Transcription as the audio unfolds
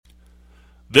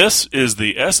This is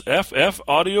the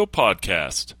SFFaudio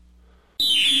podcast.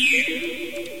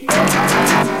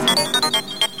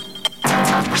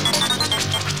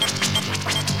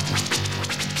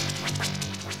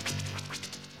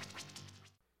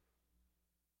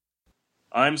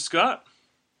 I'm Scott.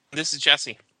 This is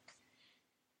Jesse.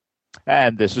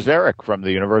 And this is Eric from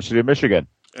the University of Michigan.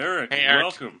 Eric, hey,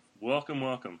 Eric.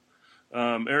 welcome.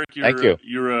 Eric, Thank you.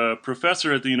 You're a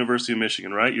professor at the University of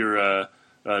Michigan, right? You're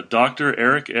Dr.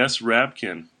 Eric S.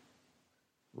 Rabkin.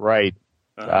 Right.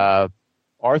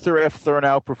 Arthur F.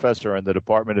 Thurnau Professor in the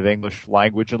Department of English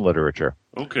Language and Literature.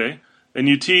 Okay. And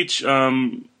you teach,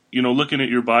 looking at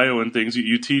your bio and things,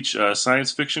 you teach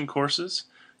science fiction courses.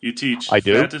 You teach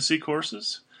fantasy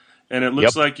courses. And it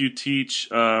looks like you teach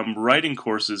writing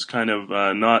courses kind of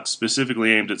not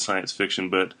specifically aimed at science fiction,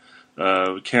 but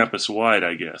campus-wide,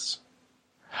 I guess.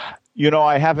 You know,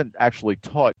 I haven't actually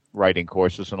taught writing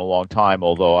courses in a long time,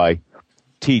 although I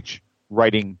teach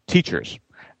writing teachers.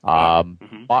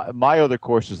 My other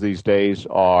courses these days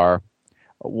are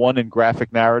one in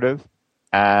graphic narrative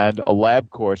and a lab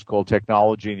course called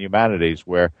Technology and Humanities,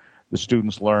 where the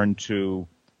students learn to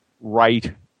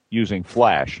write using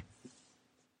Flash.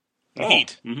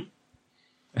 Heat.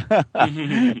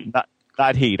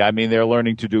 Not Heat. I mean, they're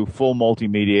learning to do full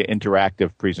multimedia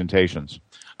interactive presentations.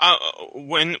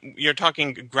 When you're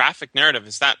talking graphic narrative,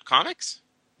 is that comics?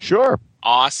 Sure.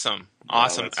 Awesome. Wow,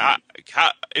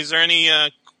 Is there any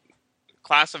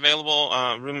class available,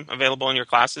 room available in your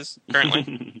classes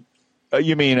currently?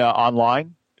 You mean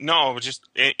online? No, just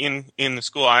in the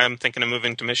school. I am thinking of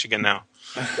moving to Michigan now.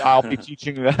 I'll be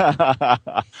teaching.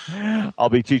 I'll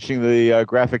be teaching the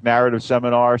graphic narrative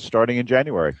seminar starting in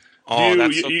January. Oh,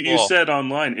 that's so cool. You said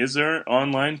online. Is there an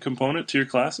online component to your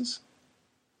classes?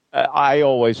 I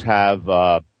always have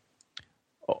a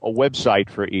website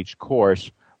for each course,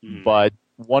 but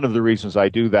one of the reasons I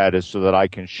do that is so that I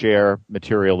can share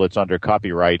material that's under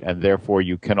copyright, and therefore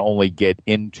you can only get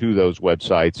into those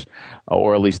websites,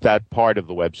 or at least that part of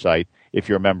the website, if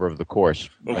you're a member of the course.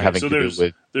 Okay, so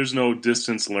there's no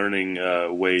distance learning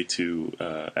way to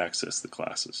access the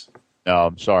classes. No,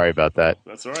 I'm sorry about that.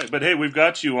 That's all right. But hey, we've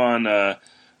got you on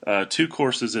two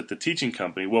courses at the teaching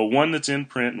company. Well, one that's in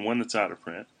print and one that's out of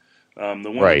print.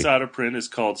 The one that's out of print is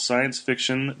called Science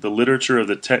Fiction, the Literature of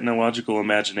the Technological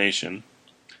Imagination.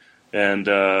 And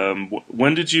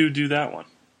when did you do that one?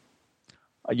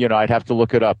 You know, I'd have to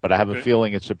look it up, but I have a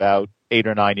feeling it's about 8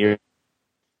 or 9 years.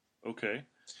 Okay.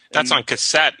 That's on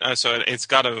cassette, so it's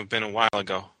got to have been a while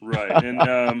ago. Right.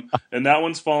 And that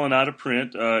one's fallen out of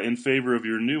print in favor of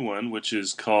your new one, which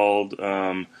is called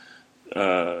I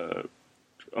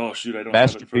don't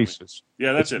Masterpieces.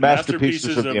 Yeah, that's it.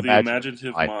 Masterpieces of the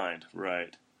Imaginative Mind.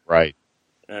 Right. Right.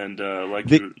 And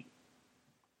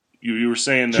you were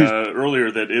saying earlier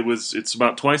that it's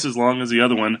about twice as long as the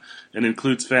other one and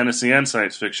includes fantasy and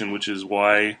science fiction, which is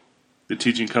why the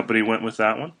teaching company went with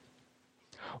that one?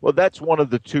 Well, that's one of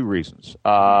the two reasons.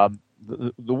 The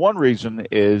one reason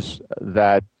is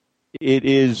that it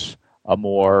is a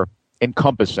more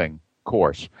encompassing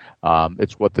course.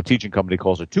 It's what the teaching company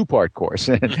calls a two-part course.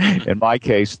 In my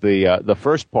case, the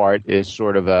first part is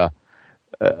sort of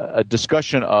a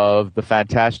discussion of the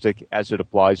fantastic as it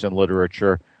applies in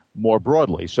literature more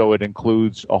broadly. So it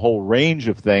includes a whole range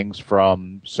of things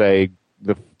from, say,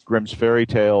 the Grimm's fairy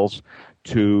tales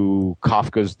to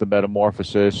Kafka's The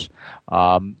Metamorphosis,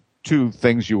 to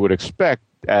things you would expect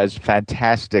as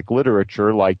fantastic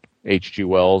literature like H.G.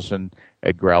 Wells and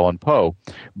Edgar Allan Poe.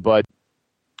 But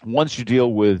once you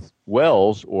deal with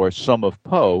Wells or some of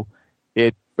Poe,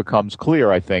 it becomes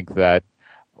clear, I think, that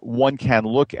one can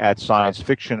look at science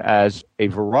fiction as a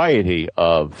variety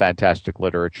of fantastic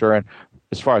literature. And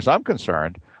as far as I'm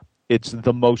concerned, it's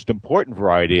the most important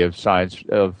variety of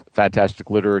fantastic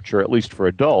literature, at least for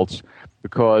adults,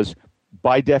 because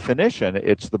by definition,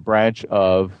 it's the branch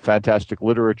of fantastic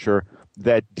literature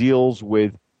that deals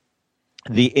with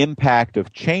the impact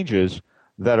of changes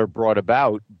that are brought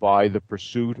about by the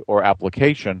pursuit or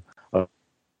application of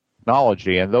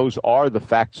technology. And those are the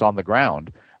facts on the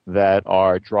ground that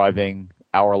are driving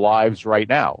our lives right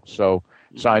now. So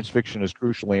science fiction is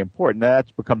crucially important.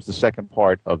 That becomes the second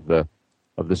part of the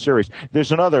series.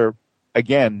 There's another,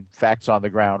 again, facts on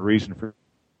the ground reason for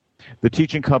the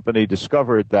teaching company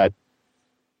discovered that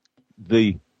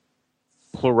the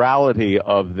plurality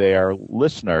of their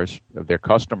listeners, of their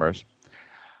customers,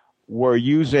 were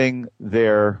using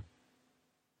their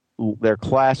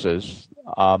classes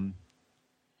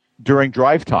during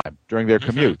drive time, during their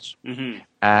commutes.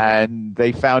 And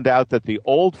they found out that the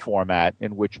old format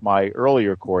in which my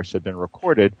earlier course had been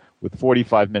recorded with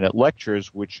 45-minute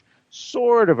lectures, which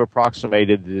sort of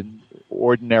approximated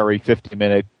ordinary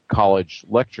 50-minute college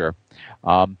lecture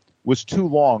was too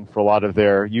long for a lot of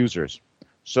their users.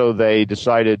 So they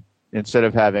decided, instead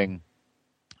of having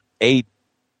 8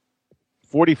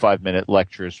 45-minute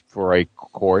lectures for a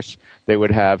course, they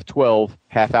would have 12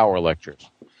 half-hour lectures.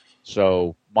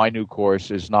 So my new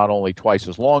course is not only twice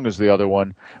as long as the other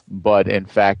one, but in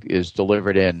fact is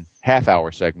delivered in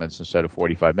half-hour segments instead of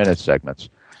 45-minute segments.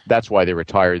 That's why they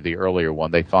retired the earlier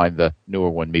one. They find the newer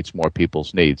one meets more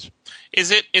people's needs.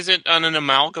 Is it an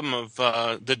amalgam of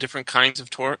the different kinds of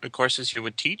courses you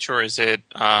would teach, or is it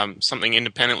something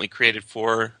independently created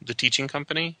for the teaching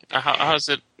company? How is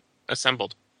it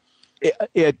assembled?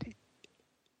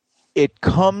 It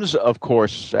comes, of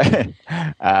course,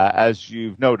 as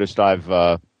you've noticed,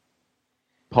 I've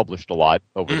published a lot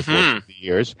over the course of the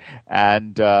years,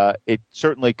 and it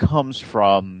certainly comes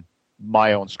from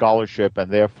my own scholarship,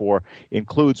 and therefore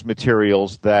includes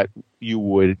materials that you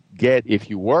would get if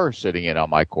you were sitting in on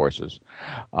my courses.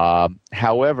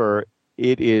 However,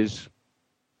 it is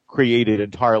created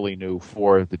entirely new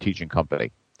for the teaching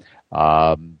company.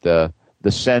 The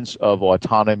sense of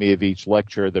autonomy of each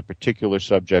lecture, the particular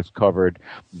subjects covered,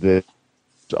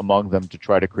 among them to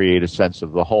try to create a sense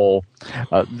of the whole.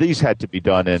 These had to be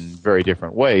done in very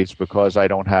different ways because I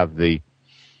don't have the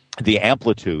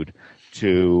amplitude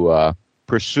to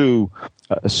pursue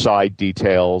side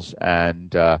details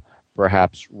and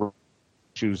perhaps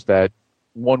issues that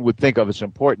one would think of as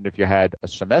important if you had a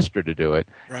semester to do it,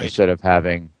 right, instead of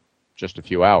having just a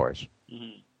few hours.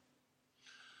 Mm-hmm.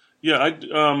 Yeah,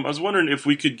 I was wondering if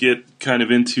we could get kind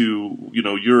of into,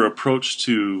 your approach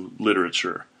to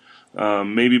literature,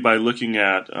 maybe by looking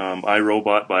at I,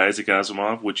 Robot by Isaac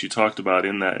Asimov, which you talked about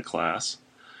in that class.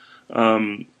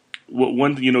 You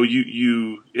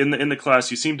in the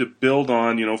class you seem to build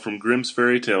on, from Grimm's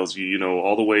fairy tales,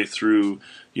 all the way through,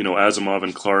 Asimov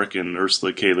and Clarke and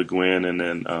Ursula K. Le Guin, and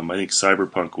then I think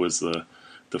Cyberpunk was the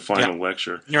final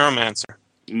lecture.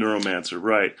 Neuromancer,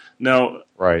 right.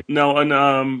 Now,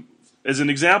 and as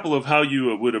an example of how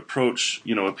you would approach,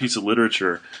 a piece of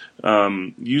literature,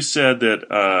 you said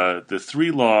that the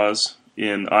 3 laws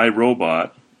in I,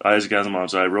 Robot, Isaac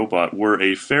Asimov's I, Robot, were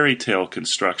a fairy tale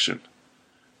construction.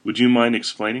 Would you mind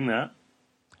explaining that?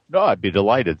 No, I'd be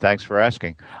delighted. Thanks for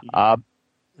asking.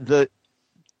 The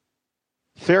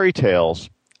fairy tales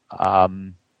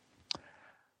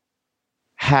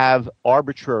have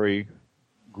arbitrary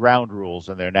ground rules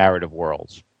in their narrative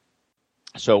worlds.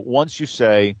 So once you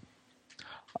say,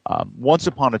 once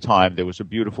upon a time there was a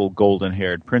beautiful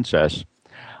golden-haired princess,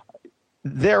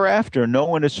 thereafter no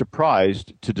one is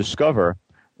surprised to discover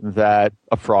that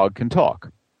a frog can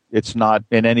talk. It's not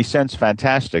in any sense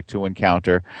fantastic to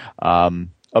encounter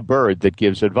a bird that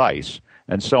gives advice,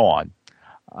 and so on.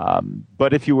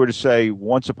 But if you were to say,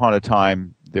 once upon a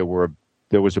time there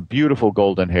was a beautiful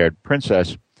golden-haired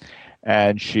princess,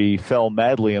 and she fell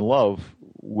madly in love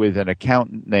with an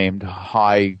accountant named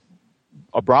High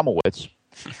Abramowitz,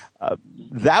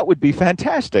 that would be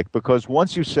fantastic, because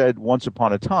once you said once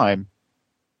upon a time,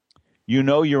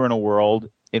 you're in a world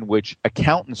in which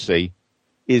accountancy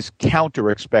is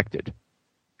counter-expected.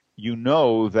 You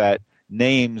know that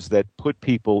names that put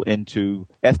people into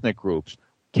ethnic groups,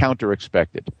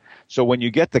 counter-expected. So when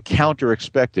you get the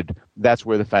counter-expected, that's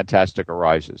where the fantastic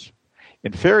arises.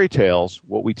 In fairy tales,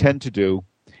 what we tend to do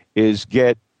is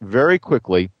get very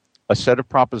quickly a set of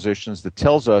propositions that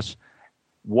tells us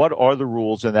what are the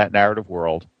rules in that narrative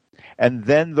world, and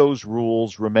then those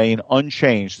rules remain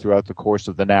unchanged throughout the course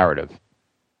of the narrative.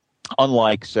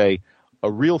 Unlike, say, a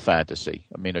real fantasy,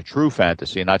 a true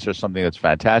fantasy, not just something that's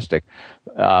fantastic,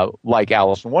 like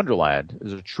Alice in Wonderland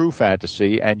is a true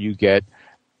fantasy, and you get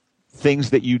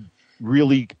things that you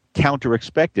really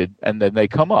counter-expected, and then they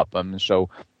come up.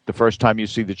 So the first time you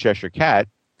see the Cheshire Cat,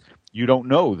 you don't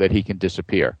know that he can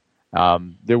disappear.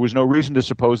 There was no reason to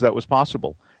suppose that was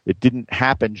possible. It didn't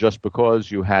happen just because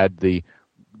you had the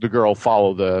girl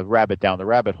follow the rabbit down the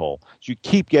rabbit hole. So you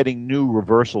keep getting new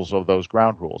reversals of those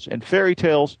ground rules. In fairy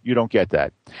tales, you don't get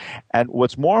that. And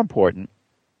what's more important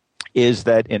is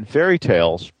that in fairy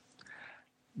tales,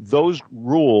 those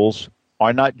rules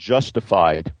are not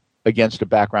justified against a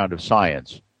background of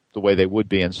science the way they would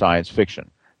be in science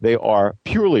fiction. They are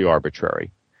purely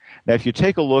arbitrary. Now, if you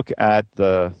take a look at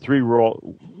the three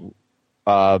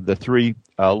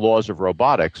laws of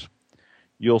robotics,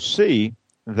 you'll see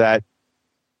that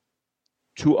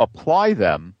to apply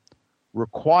them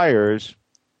requires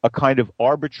a kind of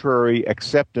arbitrary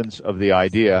acceptance of the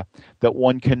idea that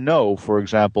one can know, for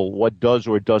example, what does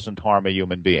or doesn't harm a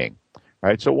human being.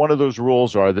 Right? So one of those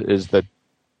rules is that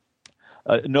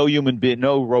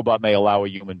no robot may allow a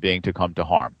human being to come to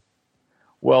harm.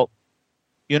 Well,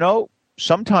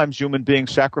 sometimes human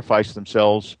beings sacrifice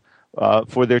themselves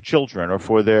for their children or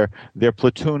for their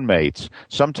platoon mates.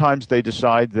 Sometimes they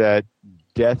decide that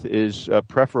death is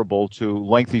preferable to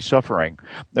lengthy suffering.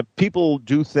 People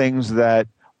do things that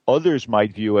others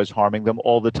might view as harming them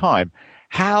all the time.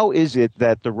 How is it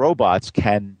that the robots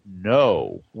can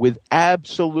know with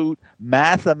absolute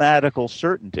mathematical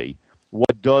certainty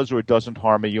what does or doesn't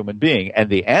harm a human being? And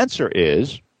the answer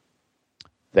is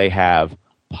they have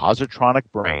positronic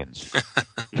brains.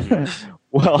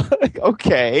 Well,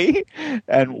 okay.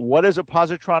 And what is a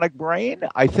positronic brain?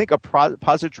 I think a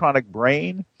positronic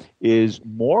brain is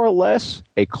more or less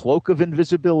a cloak of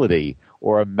invisibility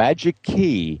or a magic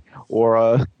key or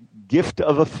a gift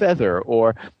of a feather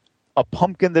or a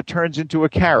pumpkin that turns into a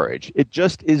carriage. It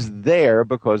just is there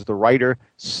because the writer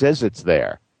says it's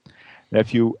there. Now,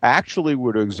 if you actually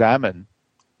were to examine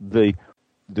the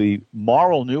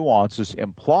moral nuances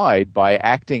implied by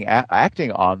acting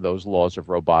on those laws of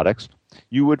robotics,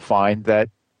 you would find that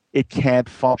it can't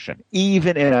function,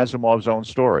 even in Asimov's own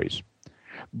stories.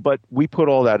 But we put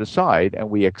all that aside and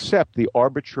we accept the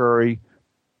arbitrary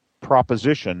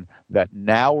proposition that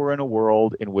now we're in a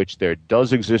world in which there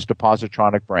does exist a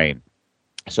positronic brain.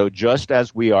 So just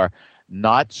as we are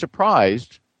not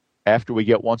surprised after we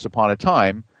get Once Upon a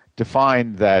Time to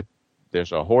find that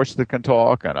there's a horse that can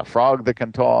talk and a frog that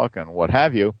can talk and what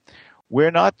have you, we're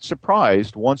not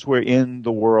surprised once we're in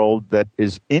the world that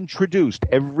is introduced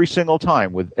every single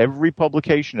time with every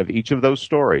publication of each of those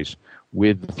stories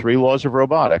with the 3 laws of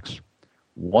robotics.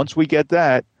 Once we get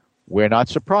that, we're not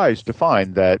surprised to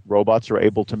find that robots are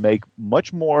able to make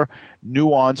much more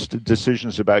nuanced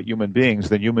decisions about human beings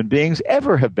than human beings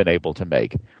ever have been able to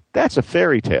make. That's a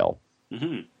fairy tale.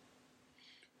 Mm-hmm.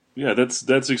 Yeah,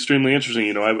 that's extremely interesting.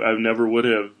 You know, I never would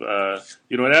have.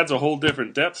 You know, it adds a whole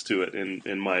different depth to it,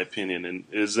 in my opinion. And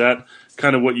is that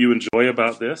kind of what you enjoy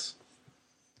about this?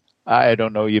 I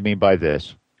don't know what you mean by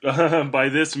this. By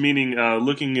this meaning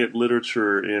looking at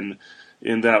literature in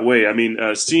that way. I mean,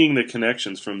 seeing the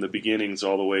connections from the beginnings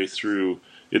all the way through.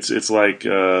 It's like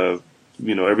you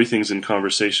know, everything's in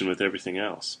conversation with everything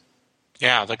else.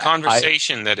 Yeah, the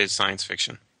conversation that is science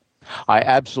fiction. I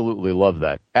absolutely love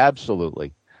that.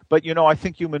 Absolutely. But, you know, I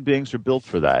think human beings are built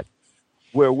for that.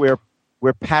 We're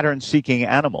pattern-seeking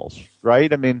animals,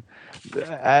 right? I mean,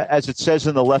 as it says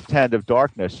in The Left Hand of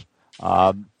Darkness,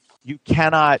 you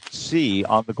cannot see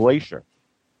on the glacier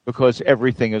because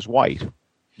everything is white.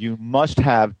 You must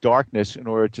have darkness in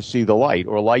order to see the light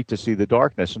or light to see the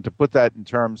darkness. And to put that in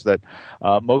terms that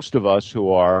most of us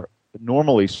who are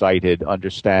normally sighted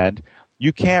understand,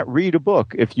 you can't read a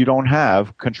book if you don't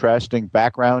have contrasting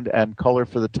background and color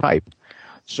for the type.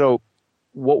 So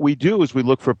what we do is we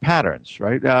look for patterns,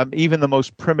 right? Even the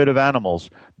most primitive animals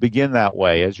begin that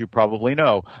way, as you probably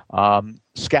know.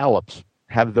 Scallops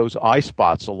have those eye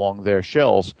spots along their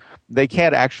shells. They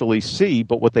can't actually see,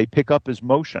 but what they pick up is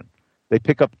motion. They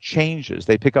pick up changes.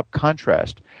 They pick up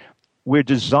contrast. We're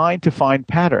designed to find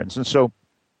patterns. And so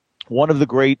one of the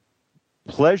great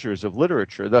pleasures of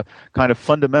literature, the kind of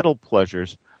fundamental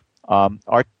pleasures,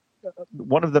 are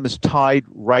one of them is tied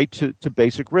right to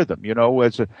basic rhythm. You know,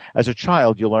 as a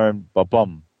child, you learn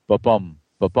ba-bum, ba-bum,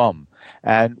 ba-bum.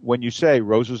 And when you say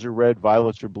roses are red,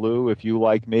 violets are blue, if you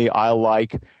like me, I'll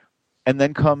like, and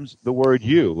then comes the word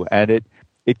you, and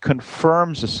it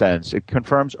confirms a sense. It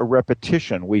confirms a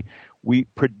repetition. We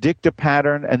predict a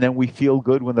pattern, and then we feel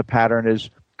good when the pattern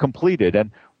is completed. And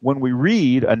when we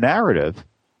read a narrative,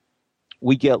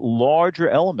 we get larger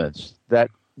elements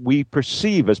that we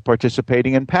perceive as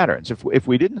participating in patterns. If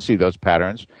we didn't see those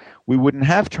patterns, we wouldn't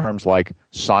have terms like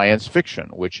science fiction,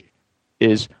 which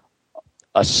is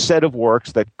a set of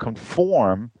works that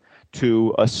conform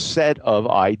to a set of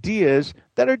ideas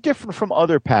that are different from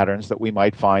other patterns that we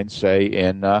might find, say,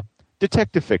 in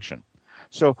detective fiction.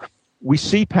 So we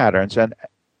see patterns, and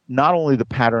not only the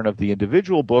pattern of the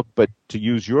individual book, but to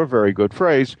use your very good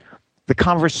phrase, the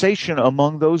conversation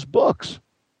among those books.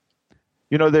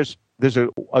 You know, there's a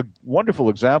wonderful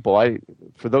example.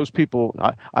 For those people,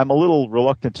 I'm a little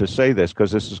reluctant to say this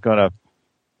because this is going to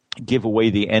give away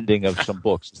the ending of some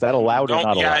books. Is that allowed or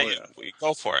not allowed? Yeah,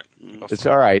 go for it. It's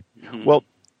all right. Mm-hmm. Well,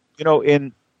 you know,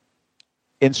 in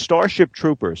Starship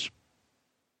Troopers,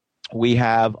 we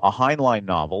have a Heinlein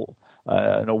novel,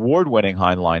 an award-winning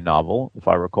Heinlein novel, if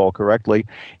I recall correctly,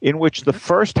 in which the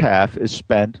first half is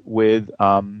spent with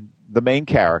the main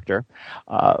character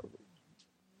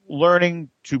learning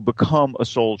to become a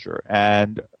soldier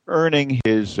and earning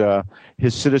his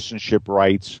citizenship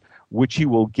rights, which he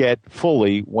will get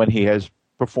fully when he has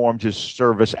performed his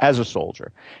service as a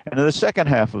soldier. And in the second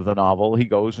half of the novel, he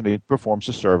goes and he performs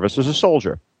his service as a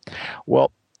soldier.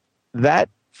 Well, that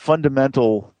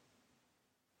fundamental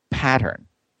pattern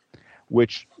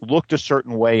which looked a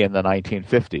certain way in the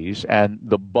 1950s, and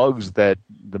the bugs that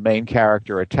the main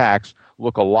character attacks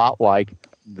look a lot like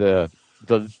the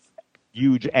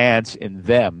huge ants in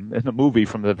Them, in the movie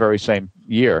from the very same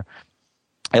year.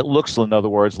 It looks, in other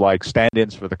words, like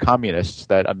stand-ins for the communists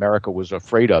that America was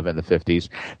afraid of in the 50s.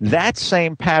 That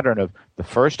same pattern of the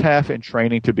first half in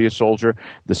training to be a soldier,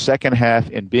 the second half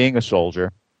in being a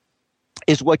soldier,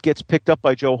 is what gets picked up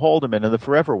by Joe Haldeman in the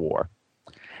Forever War.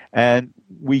 And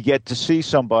we get to see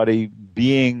somebody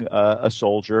being a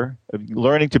soldier,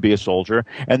 learning to be a soldier,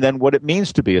 and then what it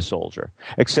means to be a soldier.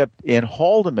 Except in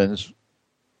Haldeman's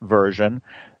version,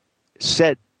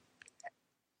 set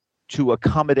to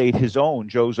accommodate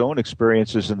Joe's own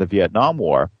experiences in the Vietnam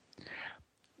War,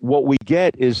 what we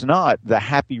get is not the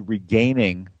happy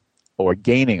regaining, or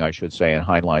gaining, I should say, in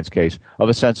Heinlein's case, of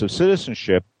a sense of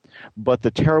citizenship, but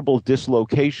the terrible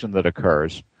dislocation that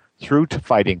occurs through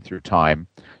fighting through time,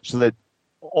 so that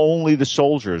only the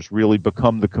soldiers really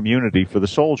become the community for the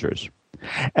soldiers.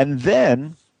 And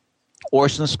then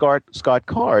Orson Scott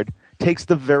Card takes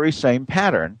the very same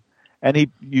pattern, and he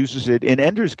uses it in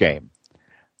Ender's Game.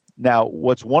 Now,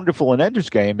 what's wonderful in Ender's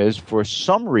Game is, for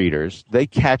some readers, they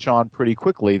catch on pretty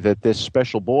quickly that this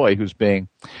special boy who's being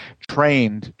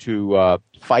trained to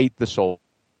fight the soldier,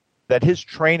 that his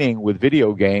training with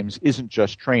video games isn't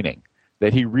just training,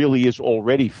 that he really is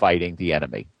already fighting the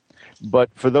enemy.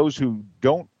 But for those who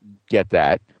don't get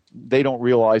that, they don't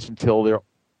realize until they're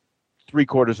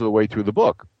 3/4 of the way through the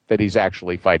book that he's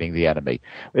actually fighting the enemy.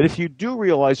 But if you do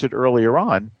realize it earlier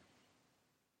on,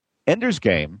 Ender's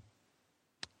Game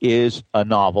is a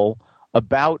novel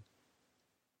about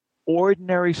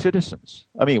ordinary citizens.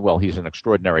 I mean, well, he's an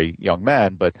extraordinary young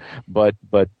man, but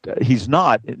he's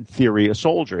not, in theory, a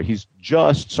soldier. He's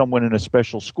just someone in a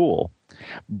special school.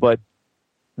 But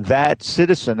that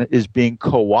citizen is being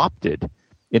co-opted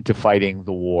into fighting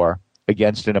the war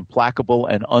against an implacable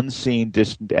and unseen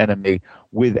distant enemy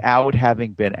without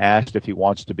having been asked if he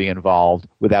wants to be involved,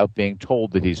 without being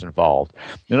told that he's involved.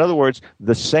 In other words,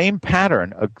 the same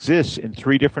pattern exists in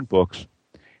 3 different books,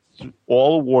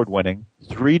 all award-winning,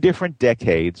 3 different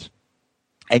decades,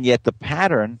 and yet the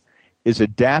pattern is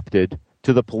adapted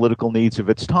to the political needs of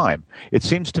its time. It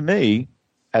seems to me,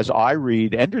 as I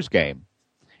read Ender's Game,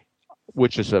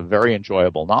 which is a very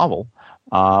enjoyable novel,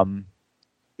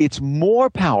 it's more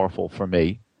powerful for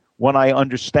me when I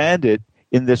understand it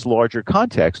in this larger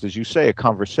context, as you say, a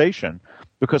conversation,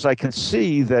 because I can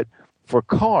see that for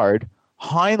Card,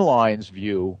 Heinlein's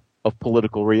view of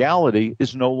political reality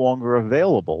is no longer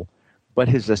available, but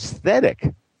his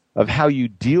aesthetic of how you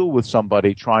deal with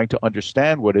somebody trying to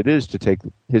understand what it is to take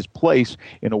his place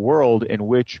in a world in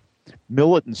which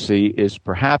militancy is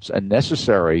perhaps a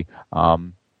necessary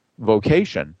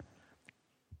vocation,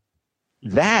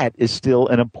 that is still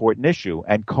an important issue.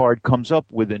 And Card comes up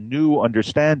with a new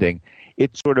understanding.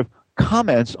 It sort of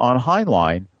comments on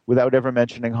Heinlein without ever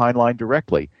mentioning Heinlein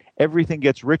directly. Everything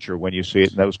gets richer when you see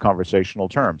it in those conversational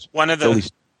terms, at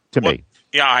least to me.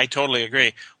 Yeah, I totally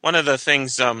agree. One of the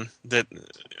things that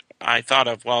I thought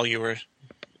of while you were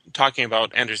talking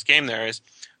about Ender's Game there is,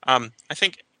 I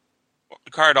think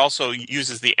Card also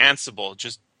uses the Ansible,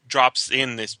 just drops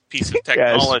in this piece of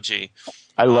technology. Yes.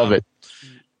 I love it.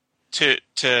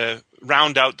 To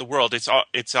round out the world.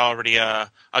 It's already a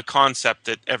concept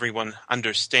that everyone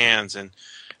understands and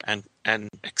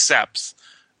accepts,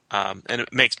 and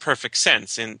it makes perfect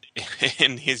sense in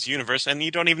his universe. And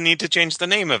you don't even need to change the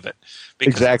name of it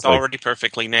because It's already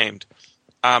perfectly named.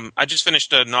 I just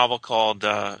finished a novel called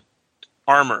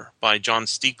Armor by John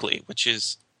Steakley, which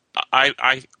is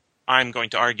I'm going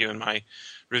to argue in my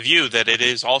review that it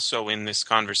is also in this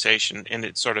conversation, and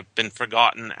it's sort of been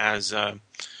forgotten as a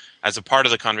part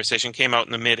of the conversation. Came out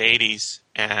in the mid-'80s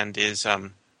and is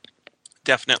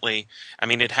definitely, I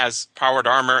mean, it has powered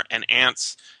armor and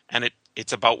ants, and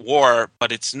it's about war,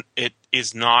 but it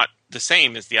is not the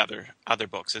same as the other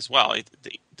books as well.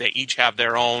 They each have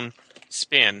their own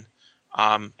spin.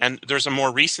 And there's a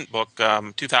more recent book,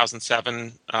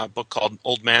 2007 book called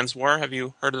Old Man's War. Have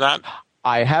you heard of that?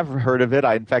 I have heard of it.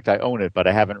 In fact, I own it, but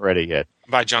I haven't read it yet.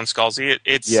 By John Scalzi.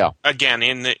 Again,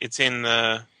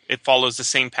 it follows the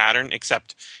same pattern,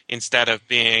 except instead of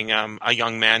being a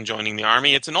young man joining the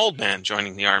army, it's an old man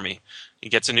joining the army. He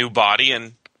gets a new body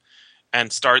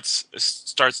and starts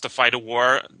to fight a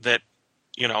war that,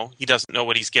 he doesn't know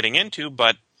what he's getting into,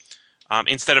 but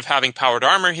instead of having powered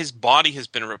armor, his body has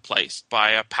been replaced by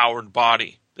a powered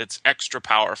body that's extra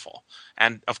powerful.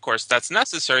 And, of course, that's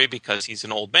necessary because he's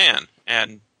an old man,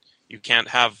 and you can't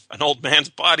have an old man's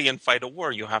body and fight a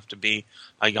war. You have to be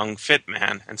a young, fit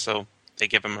man. And so they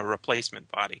give him a replacement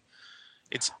body.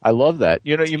 I love that.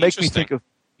 You make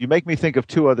me think of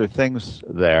two other things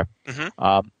there.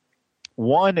 Mm-hmm.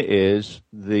 One is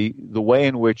the way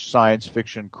in which science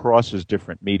fiction crosses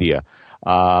different media.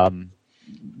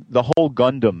 The whole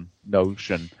Gundam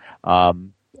notion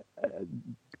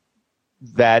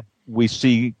that we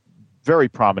see very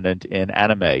prominent in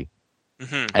anime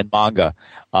and manga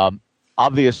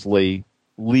obviously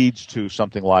leads to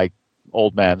something like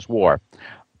Old Man's War.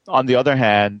 On the other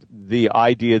hand, the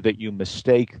idea that you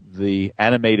mistake the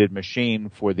animated machine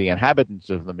for the inhabitants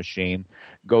of the machine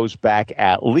goes back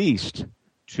at least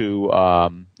to,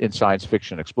 in science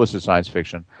fiction, explicit science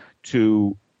fiction,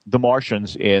 to the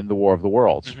Martians in the War of the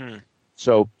Worlds. Mm-hmm.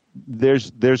 So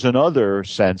there's another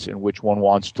sense in which one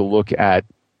wants to look at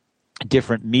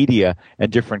different media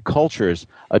and different cultures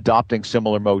adopting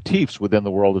similar motifs within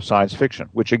the world of science fiction,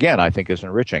 which again I think is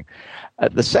enriching.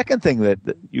 The second thing that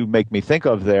you make me think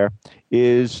of there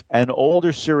is an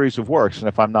older series of works, and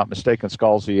if I'm not mistaken,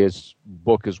 Scalzi's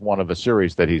book is one of a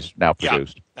series that he's now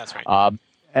produced. Yeah, that's right.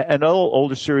 An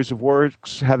older series of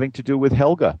works having to do with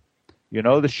Helga,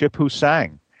 the ship who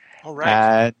sang. Oh, right.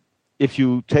 And if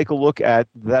you take a look at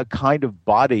that kind of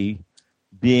body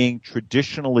being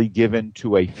traditionally given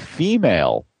to a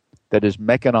female, that is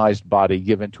mechanized body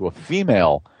given to a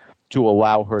female to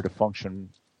allow her to function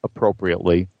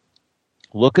appropriately,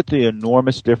 look at the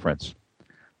enormous difference.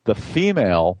 The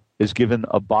female is given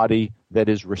a body that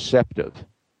is receptive,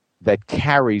 that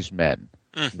carries men,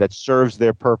 that serves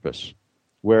their purpose,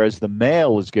 whereas the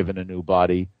male is given a new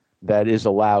body that is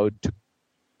allowed to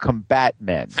combat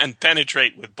men. And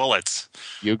penetrate with bullets.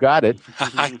 You got it.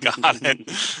 I got it.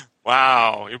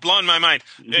 Wow, you're blowing my mind.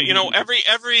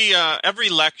 Every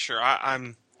lecture,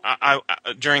 I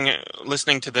during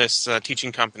listening to this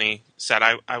teaching company set,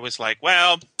 I was like,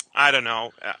 well, I don't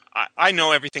know. I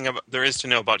know everything there is to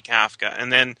know about Kafka,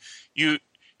 and then you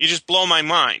just blow my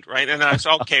mind, right? And then I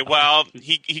said, okay, well,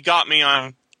 he got me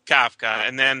on Kafka,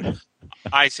 and then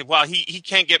I said, well, he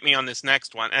can't get me on this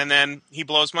next one, and then he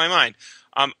blows my mind.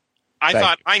 I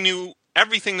thought I knew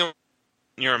everything the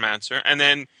Neuromancer, and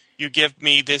then you give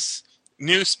me this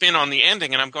new spin on the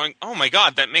ending, and I'm going, oh my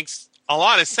God, that makes a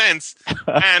lot of sense.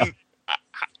 And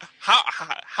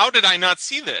how did I not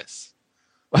see this?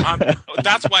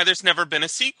 That's why there's never been a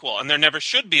sequel, and there never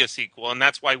should be a sequel, and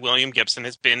that's why William Gibson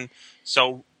has been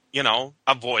so,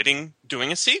 avoiding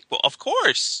doing a sequel. Of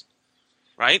course,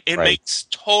 right? It makes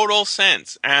total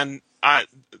sense, and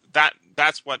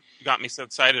that's what got me so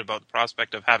excited about the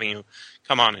prospect of having you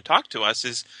come on and talk to us.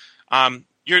 Is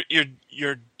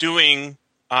you're doing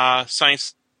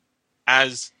science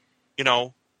as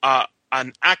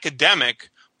an academic,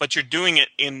 but you're doing it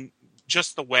in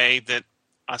just the way that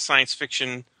a science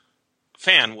fiction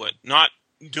fan would, not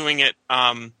doing it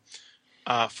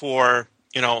for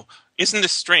Isn't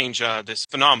this strange? This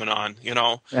phenomenon,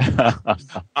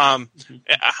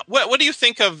 What do you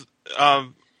think of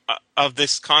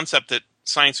this concept that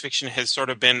science fiction has sort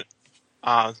of been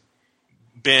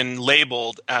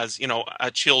labeled as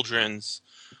a children's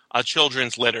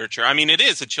literature? I mean, it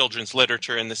is a children's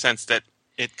literature in the sense that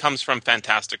it comes from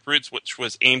fantastic roots, which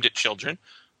was aimed at children.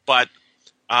 But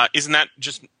isn't that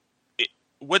just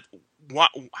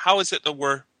how is it that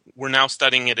we're now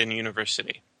studying it in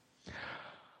university?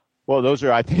 Well, those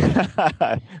are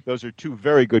two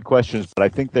very good questions, but I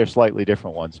think they're slightly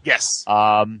different ones. Yes.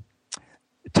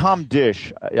 Tom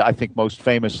Dish, I think most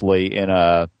famously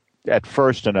at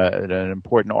first in an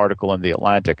important article in The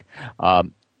Atlantic,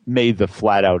 made the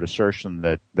flat-out assertion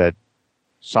that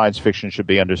science fiction should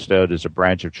be understood as a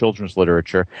branch of children's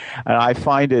literature. And I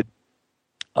find it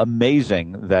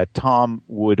amazing that Tom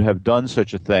would have done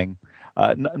such a thing.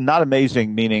 Not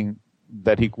amazing meaning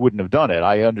that he wouldn't have done it.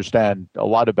 I understand a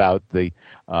lot about the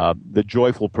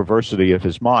joyful perversity of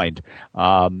his mind.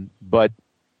 But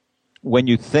when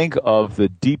you think of the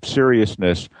deep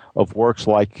seriousness of works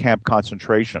like Camp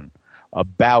Concentration,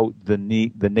 about the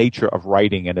nature of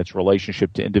writing and its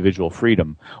relationship to individual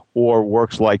freedom, or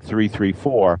works like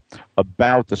 334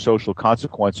 about the social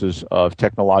consequences of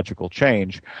technological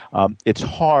change, it's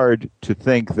hard to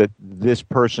think that this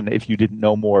person, if you didn't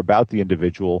know more about the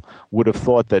individual, would have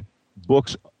thought that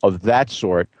books of that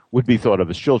sort would be thought of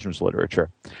as children's literature.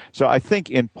 So I think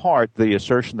in part the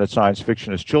assertion that science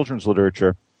fiction is children's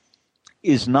literature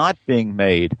is not being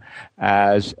made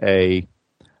as a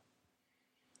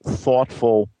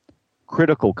thoughtful,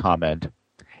 critical comment.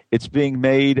 It's being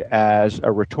made as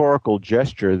a rhetorical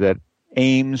gesture that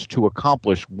aims to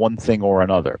accomplish one thing or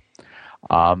another.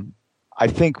 I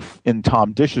think in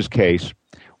Tom Dish's case,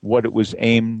 what it was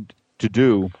aimed to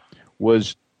do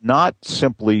was not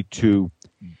simply to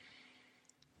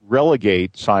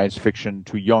relegate science fiction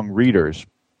to young readers,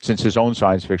 since his own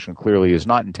science fiction clearly is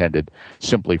not intended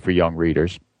simply for young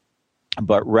readers,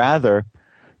 but rather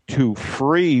to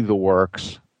free the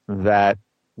works that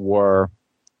were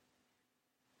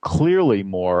clearly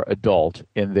more adult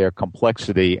in their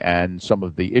complexity and some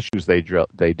of the issues they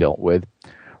dealt with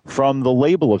from the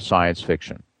label of science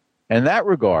fiction. In that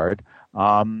regard,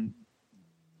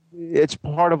 it's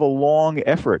part of a long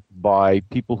effort by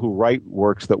people who write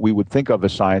works that we would think of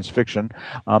as science fiction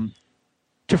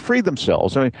to free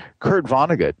themselves. I mean, Kurt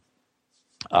Vonnegut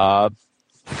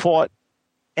fought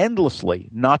endlessly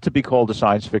not to be called a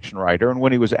science fiction writer, and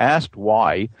when he was asked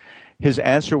why, his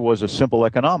answer was a simple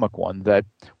economic one, that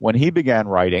when he began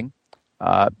writing,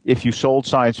 if you sold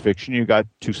science fiction, you got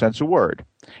 2 cents a word.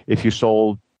 If you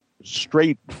sold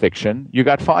straight fiction, you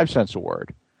got 5 cents a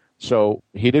word. So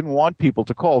he didn't want people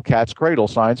to call Cat's Cradle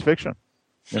science fiction.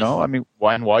 You know, I mean,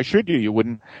 why should you? You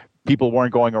wouldn't. People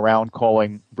weren't going around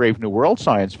calling Brave New World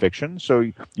science fiction.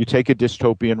 So you take a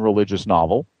dystopian religious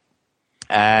novel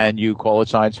and you call it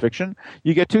science fiction,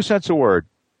 you get 2 cents a word.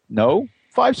 No,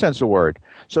 5 cents a word.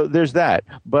 So there's that.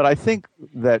 But I think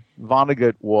that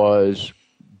Vonnegut was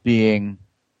being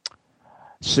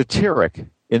satiric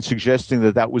in suggesting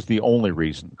that that was the only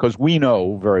reason, because we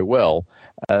know very well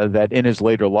that in his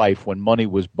later life, when money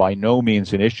was by no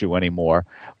means an issue anymore,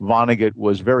 Vonnegut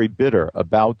was very bitter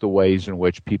about the ways in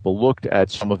which people looked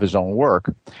at some of his own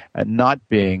work and not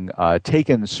being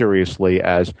taken seriously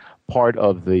as part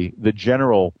of the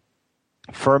general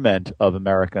ferment of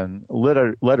American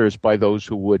letters by those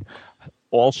who would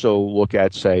also look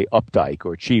at, say, Updike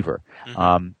or Cheever.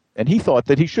 Mm-hmm. And he thought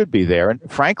that he should be there. And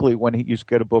frankly, when he used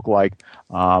to get a book like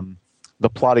The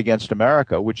Plot Against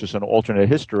America, which is an alternate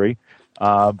history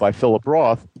by Philip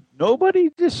Roth, nobody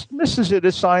dismisses it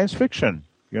as science fiction,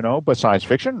 you know. But science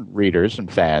fiction readers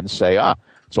and fans say,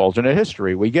 it's alternate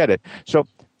history. We get it. So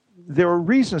there are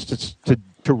reasons to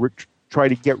try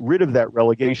to get rid of that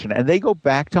relegation. And they go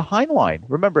back to Heinlein.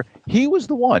 Remember, he was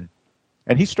the one,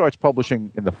 and he starts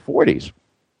publishing in the 40s.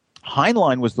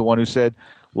 Heinlein was the one who said,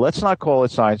 let's not call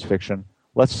it science fiction.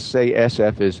 Let's say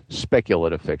SF is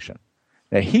speculative fiction.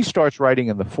 Now, he starts writing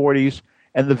in the 40s,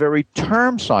 and the very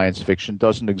term science fiction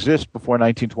doesn't exist before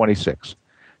 1926.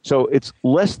 So it's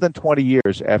less than 20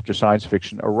 years after science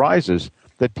fiction arises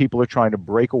that people are trying to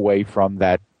break away from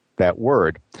that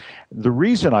word. The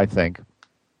reason, I think,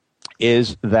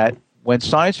 is that when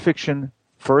science fiction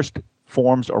first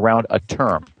forms around a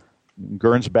term,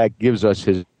 Gernsback gives us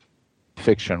his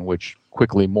fiction, which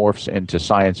quickly morphs into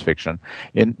science fiction,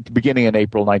 beginning in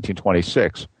April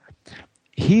 1926.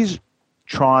 He's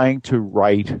trying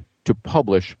to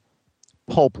publish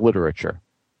pulp literature.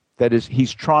 That is,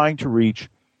 he's trying to reach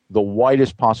the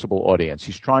widest possible audience.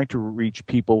 He's trying to reach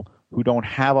people who don't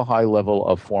have a high level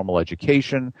of formal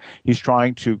education. He's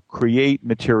trying to create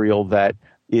material that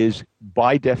is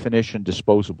by definition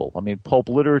disposable. I mean, pulp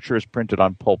literature is printed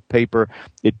on pulp paper.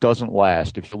 It doesn't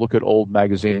last. If you look at old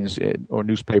magazines or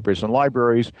newspapers in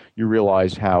libraries, you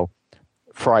realize how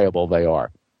friable they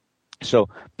are. So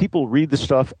people read the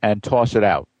stuff and toss it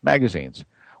out, magazines.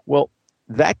 Well,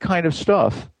 that kind of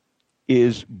stuff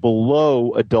is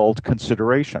below adult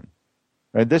consideration.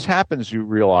 And this happens, you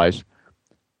realize,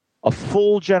 a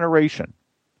full generation,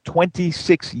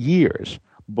 26 years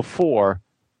before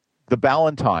the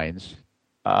Ballantines,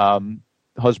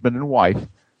 husband and wife,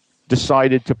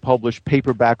 decided to publish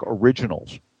paperback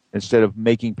originals instead of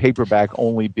making paperback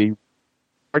only be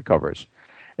hardcovers.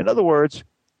 In other words,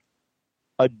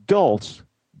 adults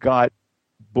got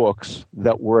books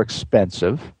that were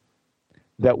expensive,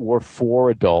 that were for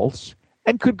adults,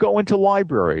 and could go into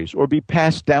libraries or be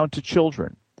passed down to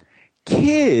children.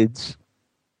 Kids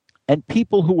and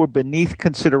people who were beneath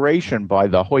consideration by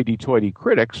the hoity-toity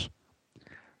critics,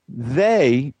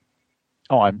 they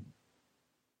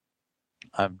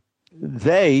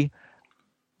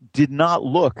did not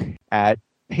look at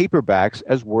paperbacks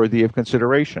as worthy of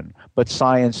consideration. But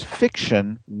science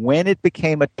fiction, when it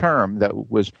became a term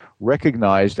that was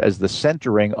recognized as the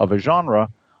centering of a genre,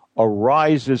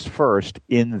 arises first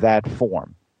in that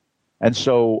form. And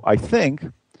so I think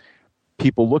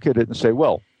people look at it and say,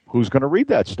 well, who's going to read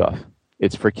that stuff?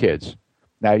 It's for kids.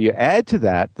 Now you add to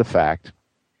that the fact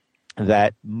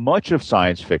that much of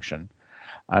science fiction,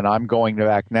 and I'm going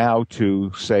back now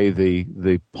to, say,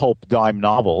 the pulp dime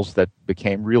novels that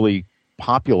became really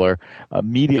popular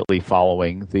immediately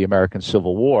following the American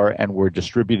Civil War and were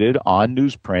distributed on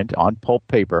newsprint, on pulp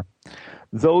paper,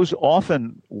 those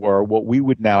often were what we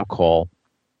would now call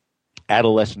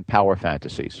adolescent power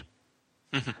fantasies.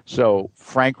 So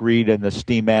Frank Reed and the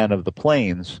Steam Man of the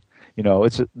Plains, you know,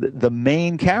 the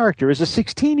main character is a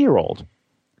 16-year-old.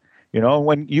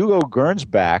 When Hugo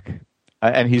Gernsback,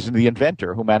 and he's the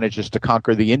inventor who manages to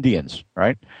conquer the Indians,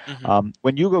 right? Mm-hmm.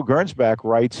 When Hugo Gernsback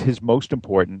writes his most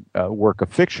important work of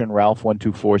fiction, Ralph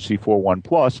 124C41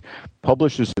 Plus,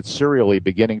 publishes it serially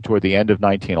beginning toward the end of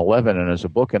 1911 and as a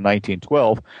book in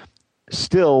 1912,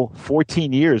 still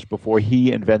 14 years before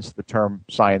he invents the term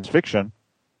science fiction,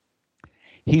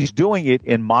 he's doing it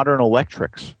in Modern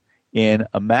Electrics, in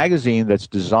a magazine that's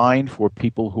designed for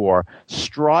people who are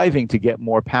striving to get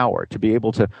more power, to be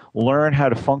able to learn how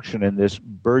to function in this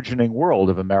burgeoning world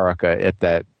of America at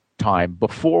that time,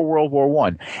 before World War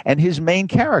I. And his main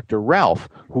character, Ralph,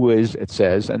 who is, it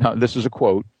says, and this is a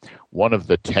quote, one of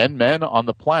the 10 men on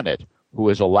the planet who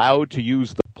is allowed to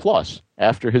use the plus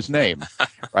after his name,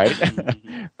 right?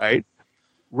 Right?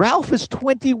 Ralph is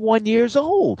 21 years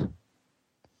old,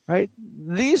 right?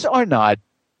 These are not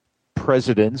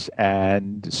presidents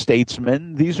and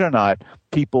statesmen. These are not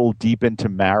people deep into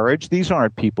marriage. These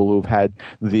aren't people who've had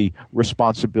the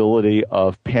responsibility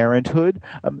of parenthood.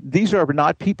 These are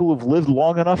not people who've lived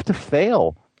long enough to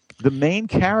fail. The main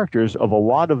characters of a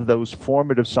lot of those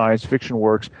formative science fiction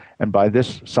works, and by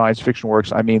this science fiction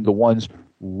works, I mean the ones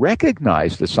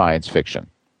recognized as science fiction,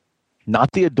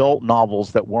 not the adult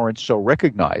novels that weren't so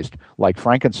recognized, like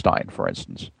Frankenstein, for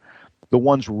instance. The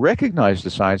ones recognized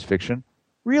as science fiction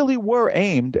really were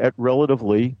aimed at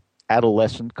relatively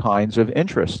adolescent kinds of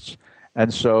interests.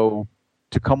 And so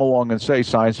to come along and say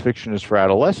science fiction is for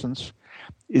adolescents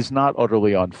is not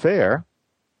utterly unfair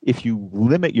if you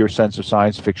limit your sense of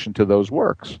science fiction to those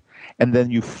works. And then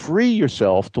you free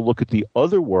yourself to look at the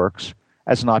other works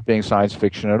as not being science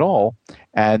fiction at all,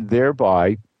 and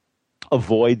thereby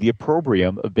avoid the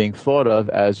opprobrium of being thought of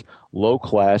as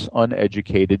low-class,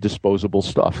 uneducated, disposable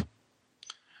stuff.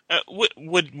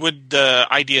 Would the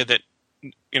idea that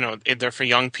they're for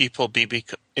young people be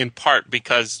in part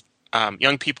because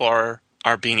young people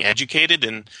are being educated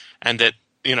and that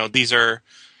these are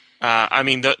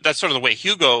that's sort of the way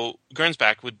Hugo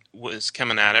Gernsback was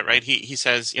coming at it, right? He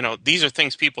says these are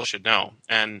things people should know,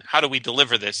 and how do we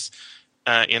deliver this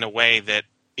in a way that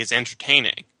is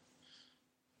entertaining?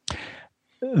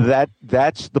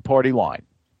 That's the party line.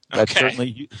 That's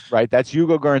certainly right. That's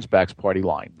Hugo Gernsback's party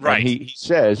line. Right. And he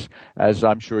says, as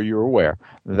I'm sure you're aware,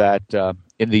 that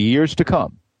in the years to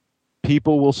come,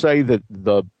 people will say that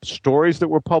the stories that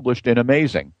were published in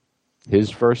Amazing, his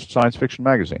first science fiction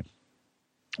magazine,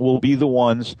 will be the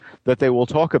ones that they will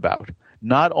talk about,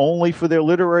 not only for their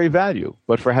literary value,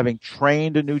 but for having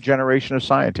trained a new generation of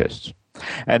scientists.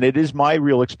 And it is my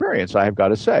real experience, I have got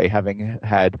to say, having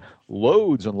had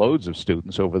loads and loads of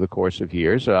students over the course of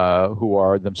years who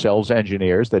are themselves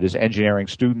engineers, that is, engineering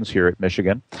students here at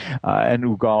Michigan, and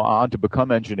who go on to become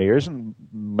engineers, and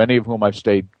many of whom I've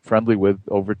stayed friendly with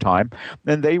over time.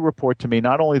 And they report to me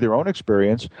not only their own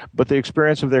experience, but the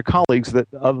experience of their colleagues, that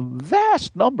a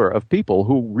vast number of people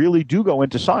who really do go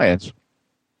into science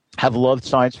have loved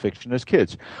science fiction as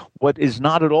kids. What is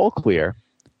not at all clear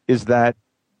is that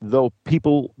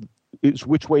is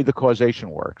which way the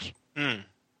causation works.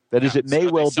 That is, it may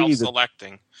well be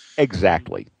self-selecting.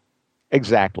 Exactly.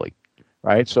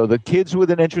 Right? So the kids with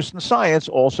an interest in science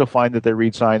also find that they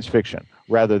read science fiction,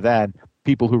 rather than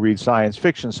people who read science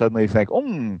fiction suddenly think,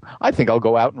 I think I'll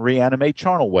go out and reanimate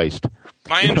charnel waste.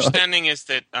 My understanding is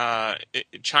that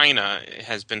China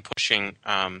has been pushing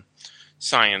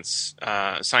science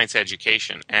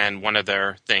education, and one of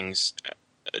their things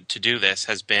to do this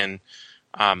has been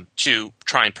to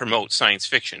try and promote science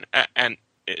fiction. And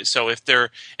so if there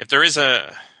is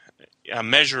a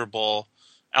measurable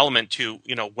element to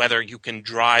whether you can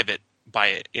drive it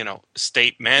by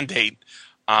state mandate,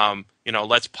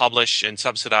 let's publish and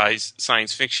subsidize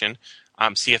science fiction,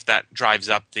 see if that drives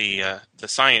up the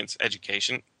science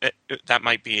education. That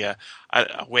might be a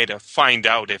way to find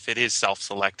out if it is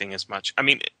self-selecting as much. I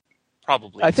mean,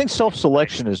 probably. I think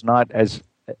self-selection is not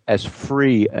as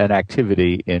free an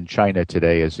activity in China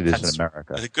today as it is in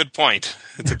America. That's a good point.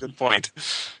 It's a good point.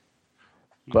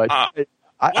 But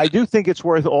I do think it's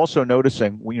worth also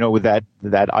noticing, with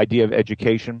that idea of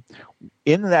education,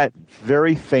 in that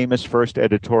very famous first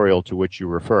editorial to which you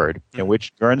referred, in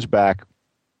which Gernsback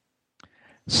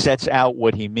sets out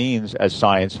what he means as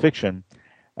science fiction,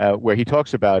 where he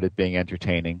talks about it being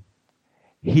entertaining,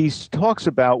 he talks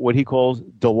about what he calls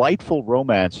delightful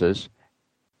romances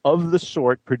of the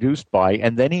sort produced by,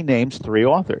 and then he names 3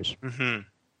 authors,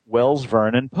 Wells,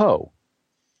 Verne, and Poe.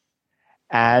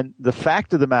 And the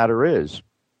fact of the matter is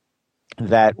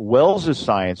that Wells's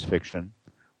science fiction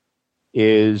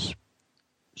is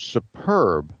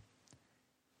superb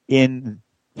in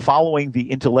following the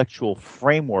intellectual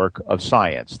framework of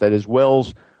science. That is,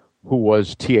 Wells who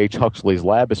was T.H. Huxley's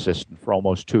lab assistant for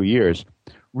almost 2 years,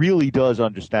 really does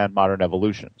understand modern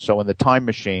evolution. So in the Time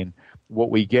Machine, what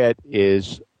we get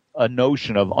is a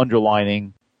notion of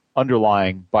underlying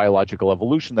biological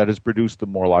evolution that has produced the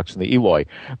Morlocks and the Eloi.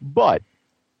 But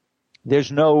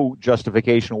there's no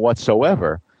justification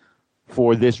whatsoever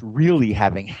for this really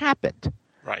having happened.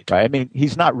 Right. I mean,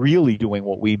 he's not really doing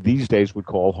what we these days would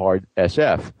call hard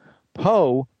SF.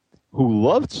 Poe, who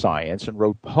loved science and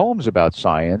wrote poems about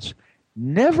science,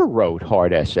 never wrote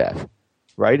hard SF.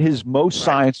 Right? His most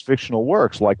science fictional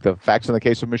works, like the Facts in the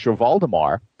Case of Monsieur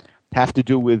Valdemar, have to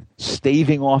do with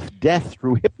staving off death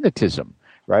through hypnotism.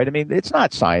 Right? I mean, it's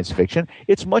not science fiction.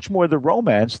 It's much more the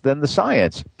romance than the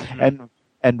science. Mm-hmm.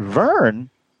 And Verne,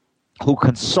 who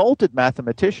consulted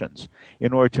mathematicians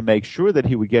in order to make sure that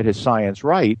he would get his science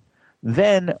right,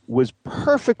 then was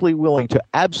perfectly willing to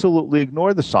absolutely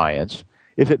ignore the science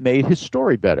if it made his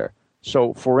story better.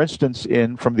 So, for instance,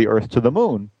 in From the Earth to the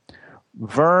Moon,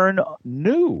 Verne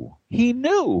knew,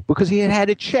 because he had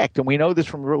it checked, and we know this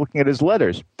from looking at his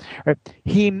letters. Right?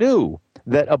 He knew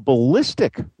that a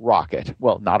ballistic rocket,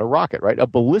 well, not a rocket, right? A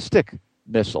ballistic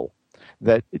missile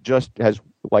that just has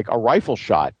like a rifle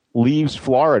shot, leaves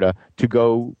Florida to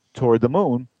go toward the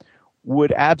moon,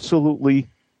 would absolutely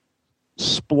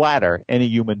splatter any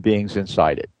human beings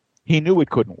inside it. He knew it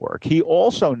couldn't work. He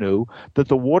also knew that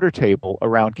the water table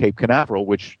around Cape Canaveral,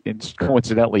 which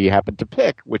coincidentally he happened to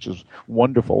pick, which is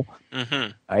wonderful,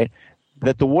 right?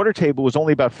 That the water table was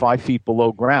only about 5 feet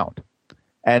below ground.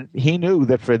 And he knew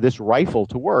that for this rifle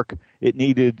to work, it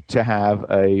needed to have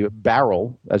a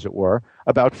barrel, as it were,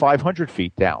 about 500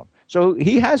 feet down. So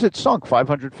he has it sunk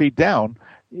 500 feet down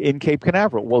in Cape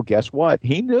Canaveral. Well, guess what?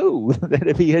 He knew that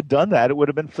if he had done that, it would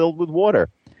have been filled with water.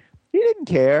 He didn't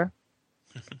care.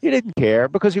 He didn't care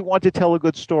because he wanted to tell a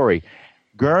good story.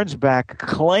 Gernsback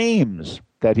claims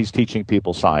that he's teaching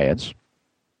people science,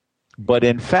 but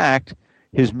in fact,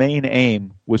 his main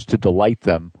aim was to delight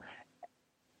them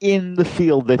in the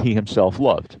field that he himself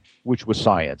loved, which was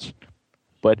science.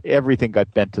 But everything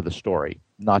got bent to the story,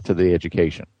 not to the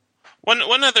education.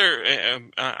 One other,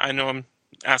 I know I'm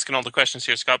asking all the questions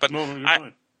here, Scott, but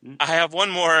I have one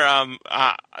more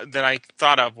that I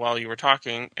thought of while you were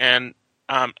talking, and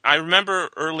I remember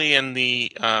early in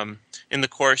the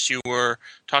course you were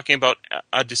talking about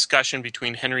a discussion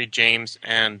between Henry James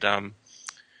and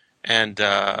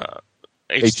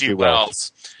H.G.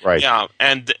 Wells. Right. Yeah,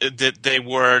 and they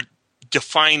were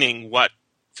defining what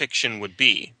fiction would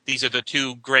be. These are the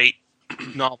two great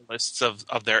novelists of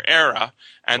their era,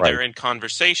 and they're in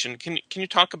conversation. Can you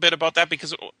talk a bit about that?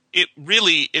 Because it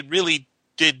really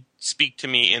did speak to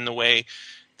me in the way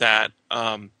that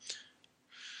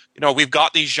we've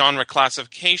got these genre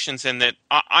classifications, and that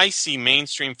I see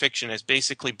mainstream fiction as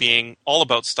basically being all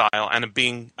about style and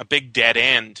being a big dead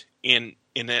end in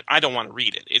it. I don't want to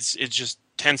read it. It just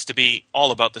tends to be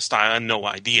all about the style and no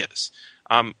ideas.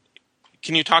 Can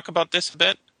you talk about this a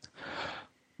bit?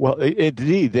 Well,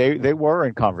 indeed, they were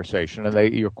in conversation,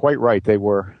 and you're quite right. They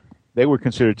were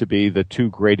considered to be the two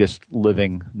greatest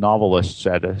living novelists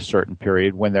at a certain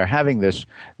period. When they're having this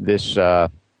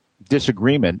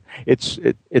disagreement, it's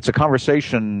a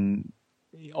conversation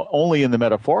only in the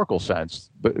metaphorical sense,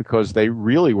 because they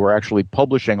really were actually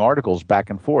publishing articles back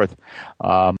and forth,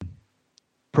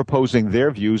 proposing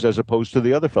their views as opposed to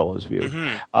the other fellow's view.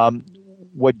 Mm-hmm.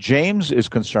 What James is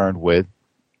concerned with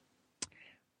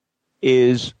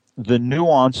is the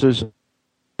nuances of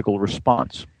critical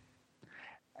response.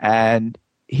 And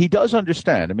he does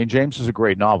understand. I mean, James is a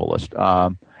great novelist.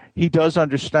 He does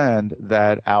understand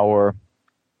that our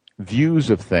views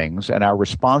of things and our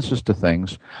responses to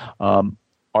things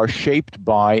are shaped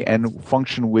by and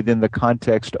function within the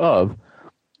context of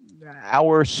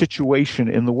our situation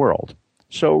in the world.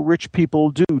 So rich people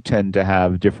do tend to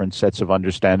have different sets of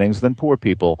understandings than poor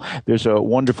people. There's a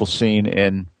wonderful scene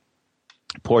in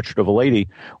Portrait of a Lady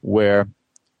where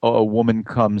a woman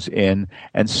comes in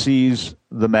and sees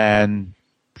the man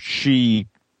she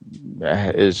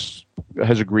has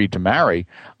agreed to marry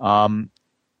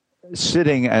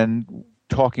sitting and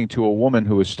talking to a woman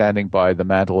who is standing by the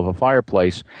mantel of a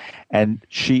fireplace, and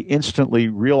she instantly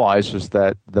realizes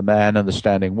that the man and the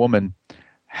standing woman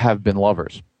have been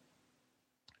lovers.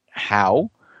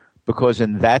 How? Because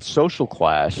in that social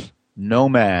class, no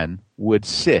man would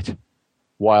sit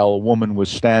while a woman was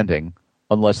standing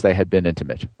unless they had been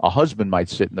intimate. A husband might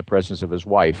sit in the presence of his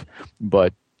wife,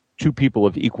 but two people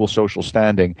of equal social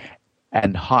standing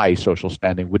and high social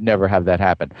standing would never have that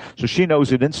happen. So she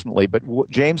knows it instantly, but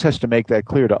James has to make that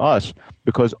clear to us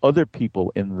because other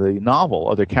people in the novel,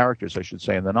 other characters, I should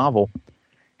say, in the novel,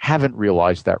 haven't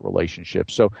realized that relationship.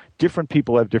 So different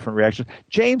people have different reactions.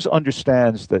 James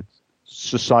understands that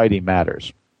society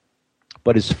matters,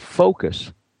 but his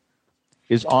focus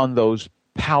is on those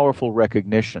powerful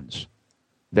recognitions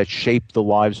that shape the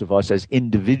lives of us as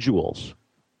individuals.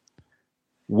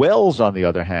 Wells, on the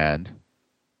other hand,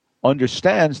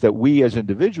 understands that we as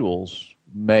individuals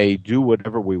may do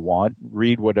whatever we want,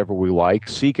 read whatever we like,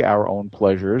 seek our own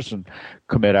pleasures, and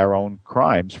commit our own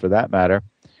crimes, for that matter.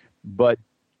 But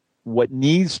what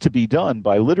needs to be done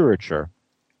by literature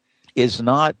is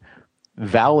not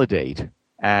validate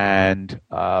and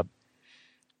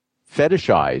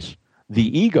fetishize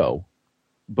the ego,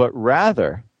 but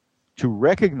rather to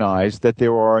recognize that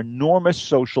there are enormous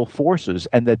social forces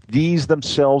and that these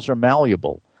themselves are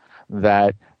malleable,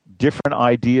 that different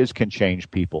ideas can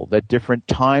change people, that different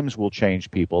times will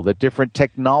change people, that different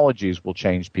technologies will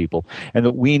change people, and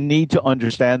that we need to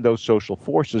understand those social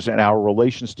forces and our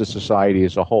relations to society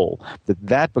as a whole,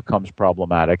 that becomes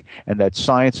problematic, and that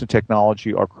science and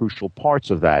technology are crucial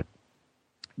parts of that.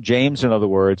 James, in other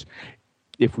words,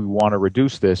 if we want to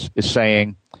reduce this, is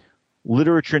saying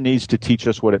literature needs to teach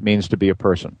us what it means to be a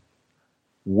person.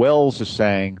 Wells is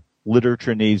saying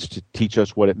literature needs to teach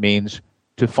us what it means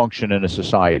to function in a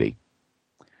society.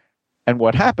 And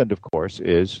what happened, of course,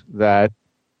 is that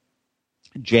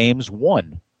James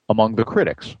won among the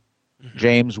critics.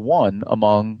 James won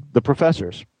among the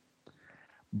professors.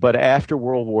 But after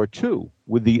World War II,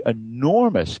 with the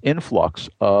enormous influx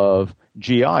of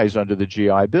GIs under the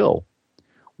GI Bill,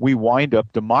 we wind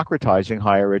up democratizing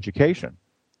higher education.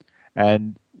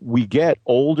 And we get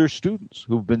older students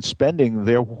who've been spending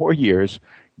their war years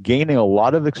gaining a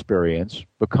lot of experience,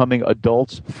 becoming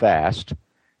adults fast,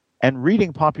 and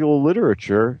reading popular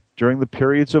literature during the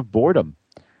periods of boredom.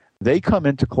 They come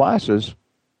into classes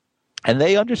and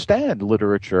they understand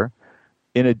literature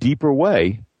in a deeper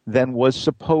way than was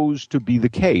supposed to be the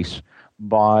case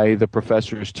by the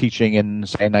professors teaching in,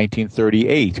 say,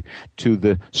 1938 to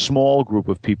the small group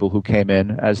of people who came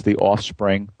in as the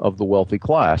offspring of the wealthy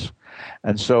class.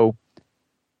 And so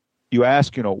you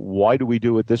ask, why do we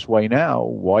do it this way now?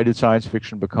 Why did science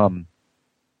fiction become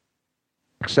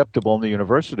acceptable in the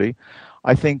university?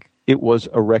 I think it was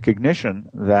a recognition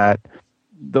that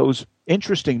those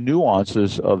interesting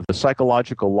nuances of the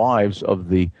psychological lives of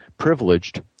the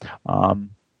privileged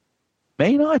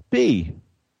may not be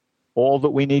all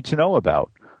that we need to know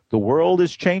about. The world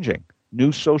is changing.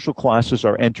 New social classes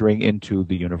are entering into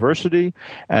the university,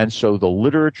 and so the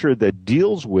literature that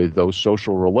deals with those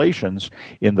social relations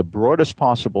in the broadest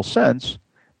possible sense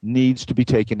needs to be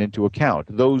taken into account.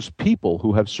 Those people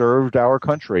who have served our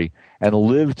country and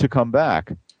lived to come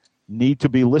back need to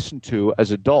be listened to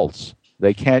as adults.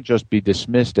 They can't just be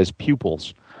dismissed as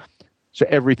pupils. So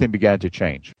everything began to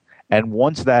change. And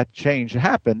once that change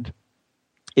happened,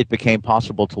 it became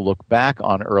possible to look back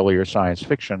on earlier science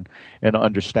fiction and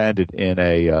understand it in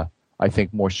a, I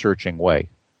think, more searching way.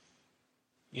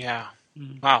 Yeah.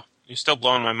 Wow. You're still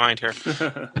blowing my mind here.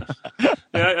 I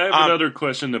have another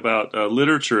question about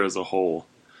literature as a whole.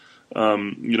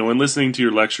 In listening to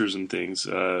your lectures and things,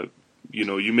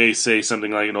 you may say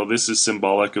something like, this is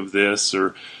symbolic of this,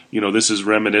 or, this is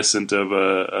reminiscent of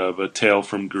a tale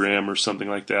from Grimm or something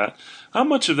like that. How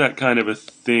much of that kind of a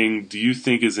thing do you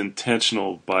think is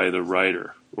intentional by the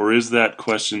writer? Or is that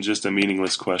question just a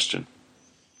meaningless question?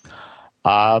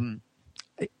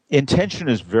 Intention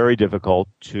is very difficult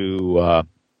to,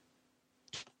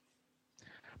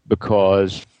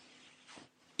 because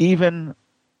even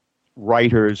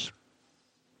writers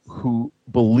who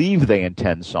believe they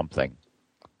intend something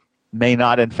may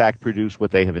not, in fact, produce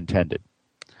what they have intended.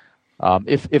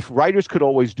 If writers could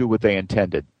always do what they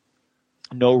intended,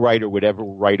 no writer would ever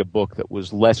write a book that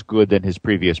was less good than his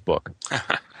previous book.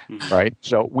 Right?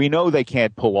 So we know they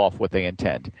can't pull off what they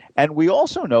intend. And we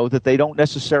also know that they don't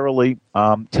necessarily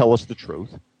tell us the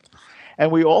truth.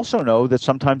 And we also know that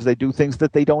sometimes they do things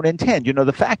that they don't intend.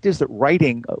 The fact is that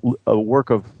writing a work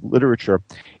of literature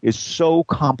is so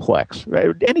complex.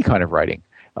 Right? Any kind of writing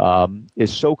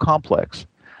is so complex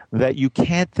that you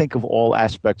can't think of all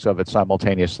aspects of it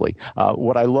simultaneously.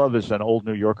 What I love is an old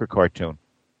New Yorker cartoon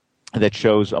that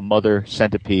shows a mother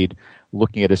centipede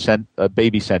looking at a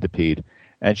baby centipede,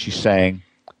 and she's saying,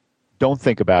 "Don't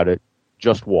think about it,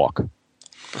 just walk."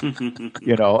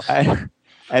 And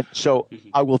so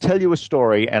I will tell you a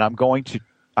story, and I'm going to.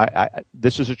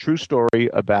 This is a true story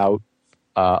about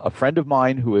a friend of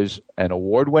mine who is an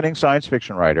award-winning science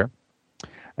fiction writer.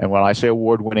 And when I say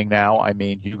award-winning now, I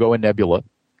mean Hugo and Nebula.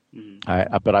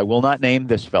 But I will not name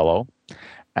this fellow,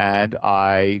 and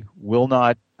I will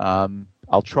not.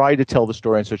 I'll try to tell the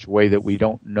story in such a way that we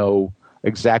don't know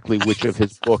exactly which of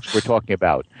his books we're talking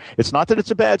about. It's not that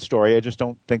it's a bad story. I just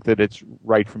don't think that it's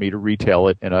right for me to retell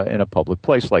it in a public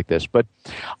place like this. But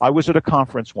I was at a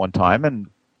conference one time and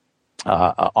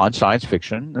on science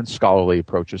fiction and scholarly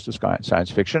approaches to science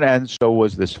fiction, and so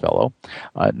was this fellow.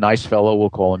 Nice fellow,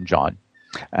 we'll call him John.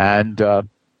 And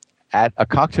at a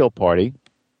cocktail party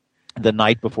the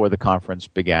night before the conference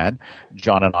began,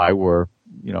 John and I were,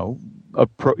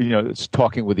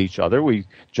 talking with each other. We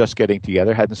just getting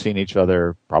together, hadn't seen each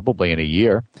other probably in a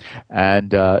year.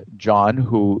 And John,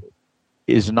 who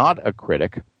is not a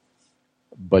critic,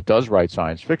 but does write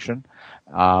science fiction,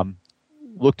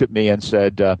 looked at me and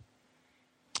said,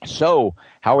 so,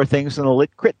 how are things in the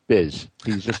lit crit biz?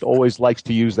 He just always likes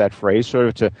to use that phrase sort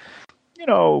of to,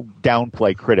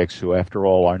 downplay critics who, after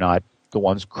all, are not the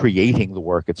ones creating the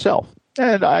work itself.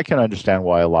 And I can understand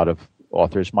why a lot of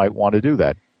authors might want to do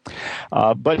that.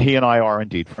 But he and I are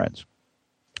indeed friends.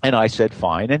 And I said,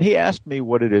 fine. And he asked me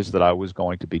what it is that I was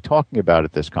going to be talking about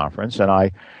at this conference. And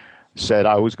I said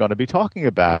I was going to be talking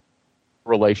about the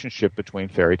relationship between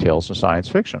fairy tales and science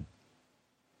fiction.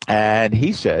 And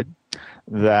he said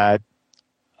that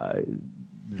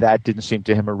that didn't seem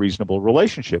to him a reasonable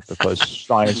relationship because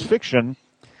science fiction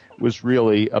was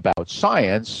really about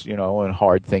science, and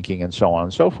hard thinking and so on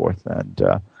and so forth.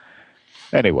 And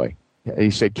anyway,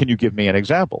 he said, can you give me an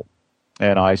example?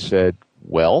 And I said,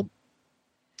 well,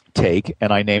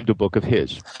 and I named a book of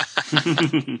his.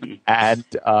 And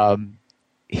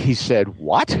he said,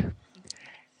 what?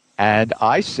 And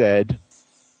I said,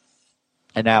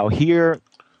 and now here,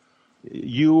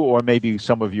 you or maybe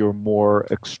some of your more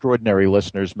extraordinary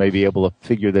listeners may be able to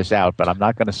figure this out, but I'm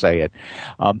not going to say it.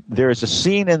 There is a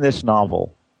scene in this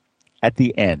novel at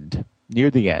the end,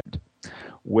 near the end,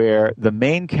 where the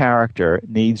main character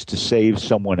needs to save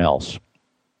someone else.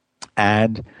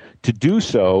 And to do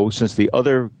so, since the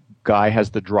other guy has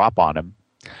the drop on him,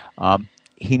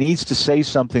 he needs to say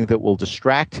something that will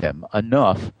distract him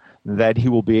enough that he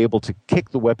will be able to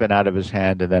kick the weapon out of his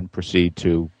hand and then proceed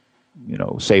to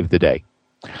save the day.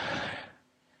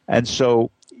 And so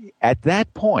at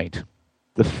that point,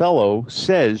 the fellow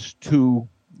says to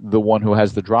the one who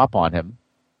has the drop on him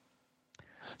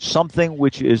something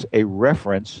which is a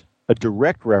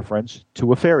direct reference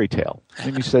to a fairy tale.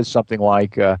 And he says something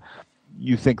like,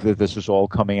 you think that this is all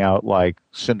coming out like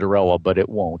Cinderella, but it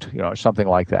won't, something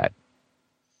like that.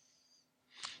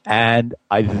 And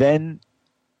I then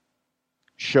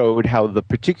showed how the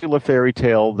particular fairy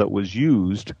tale that was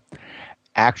used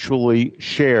actually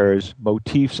shares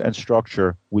motifs and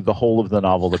structure with the whole of the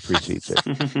novel that precedes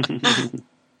it.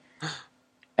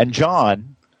 And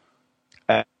John,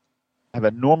 I have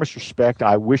enormous respect.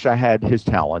 I wish I had his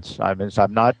talents.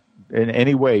 I'm not in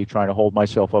any way trying to hold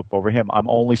myself up over him. I'm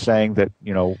only saying that,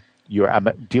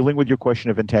 I'm dealing with your question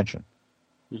of intention.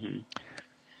 Mm-hmm.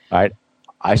 All right.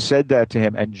 I said that to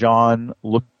him, and John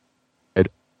looked at,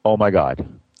 oh my God.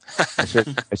 I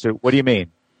said, what do you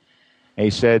mean? And he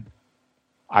said,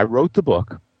 I wrote the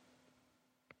book,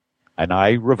 and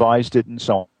I revised it and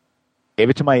so on. Gave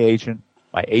it to my agent.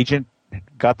 My agent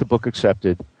got the book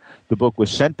accepted. The book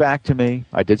was sent back to me.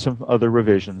 I did some other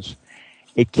revisions.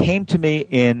 It came to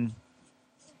me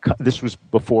this was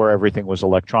before everything was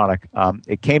electronic.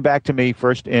 It came back to me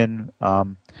first in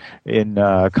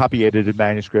copy-edited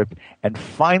manuscript, and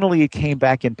finally it came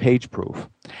back in page proof.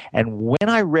 And when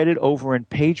I read it over in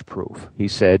page proof, he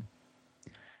said,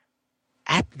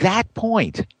 at that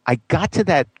point, I got to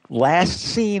that last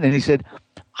scene, and he said,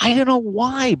 I don't know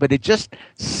why, but it just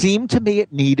seemed to me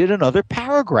it needed another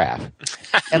paragraph.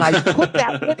 And I put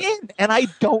that one in, and I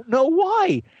don't know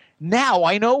why. Now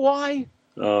I know why.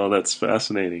 Oh, that's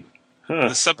fascinating. Huh.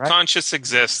 The subconscious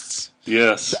exists.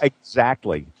 Yes.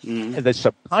 Exactly. Mm-hmm. And the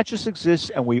subconscious exists,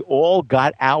 and we all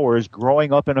got ours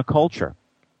growing up in a culture,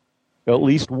 at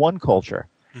least one culture.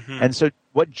 Mm-hmm. And so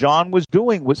what John was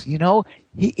doing was,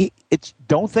 it's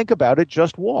don't think about it,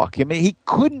 just walk. I mean, he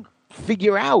couldn't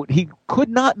figure out, he could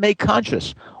not make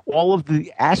conscious all of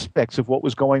the aspects of what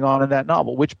was going on in that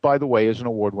novel, which, by the way, is an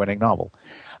award-winning novel.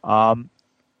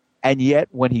 And yet,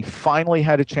 when he finally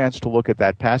had a chance to look at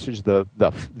that passage, the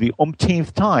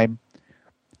umpteenth time,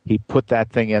 he put that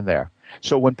thing in there.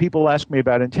 So when people ask me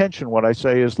about intention, what I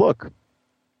say is, look,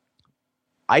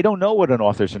 I don't know what an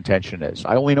author's intention is.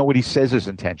 I only know what he says his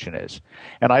intention is.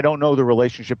 And I don't know the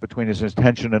relationship between his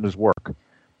intention and his work.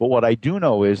 But what I do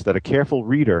know is that a careful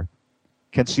reader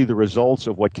can see the results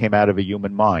of what came out of a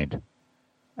human mind.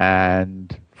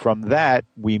 And from that,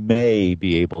 we may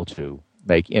be able to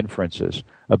make inferences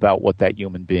about what that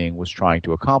human being was trying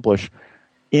to accomplish,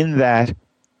 in that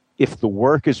if the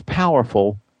work is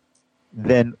powerful,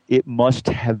 then it must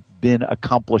have been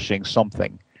accomplishing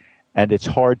something. And it's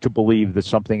hard to believe that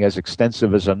something as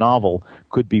extensive as a novel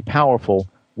could be powerful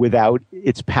without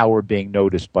its power being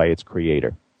noticed by its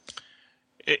creator.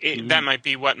 That might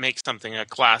be what makes something a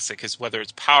classic, is whether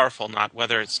it's powerful, not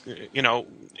whether it's,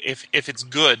 if it's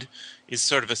good is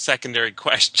sort of a secondary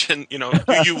question. Do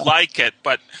you like it,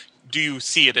 but do you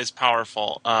see it as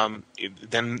powerful?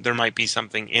 Then there might be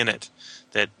something in it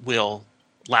that will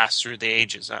last through the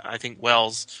ages. I think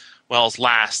Wells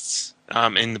lasts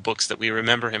in the books that we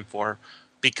remember him for,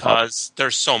 because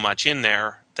there's so much in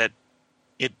there that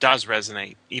it does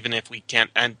resonate, even if we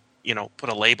can't put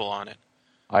a label on it.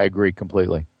 I agree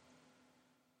completely.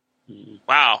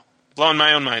 Wow, blowing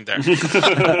my own mind there.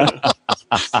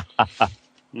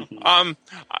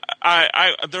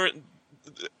 I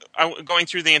going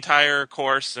through the entire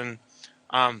course and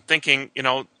thinking,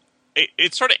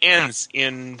 it sort of ends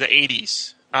in the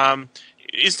 80s.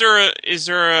 Is there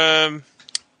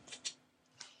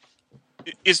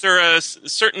a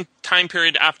certain time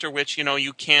period after which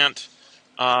you can't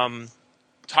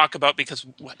talk about because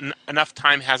enough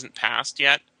time hasn't passed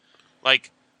yet? Like,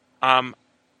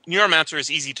 Neuromancer is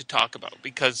easy to talk about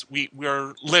because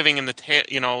we're living in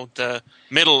the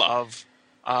middle of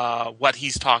what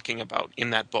he's talking about in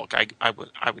that book. I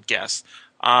would guess.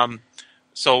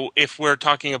 So if we're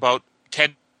talking about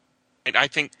Ted, I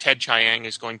think Ted Chiang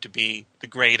is going to be the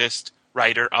greatest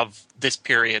writer of this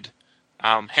period,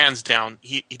 hands down.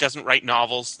 He doesn't write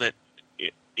novels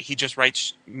he just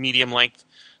writes medium length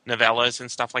novellas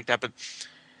and stuff like that. But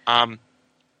I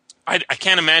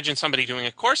can't imagine somebody doing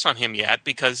a course on him yet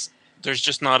because there's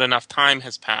just not enough time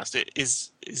has passed.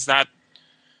 Is that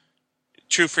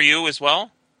true for you as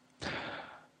well?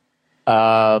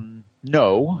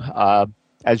 No.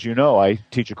 As you know, I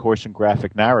teach a course in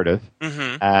graphic narrative,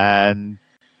 and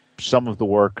some of the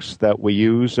works that we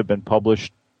use have been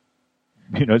published,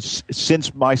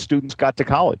 since my students got to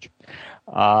college.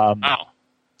 Wow.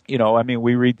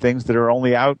 We read things that are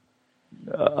only out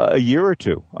a year or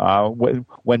two.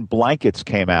 When Blankets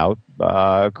came out,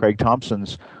 Craig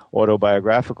Thompson's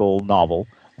autobiographical novel,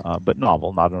 but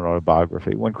novel, not an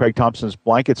autobiography. When Craig Thompson's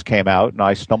Blankets came out, and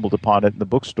I stumbled upon it in the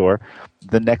bookstore,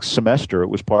 the next semester it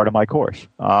was part of my course.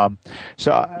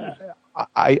 So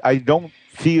I don't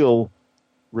feel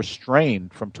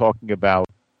restrained from talking about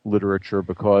literature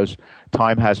because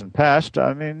time hasn't passed.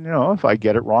 If I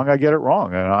get it wrong, I get it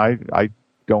wrong, and I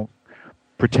don't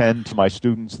pretend to my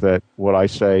students that what I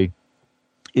say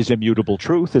is immutable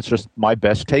truth. It's just my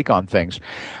best take on things.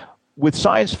 With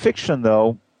science fiction,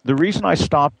 though, the reason I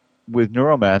stopped with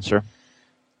Neuromancer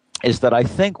is that I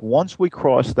think once we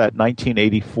cross that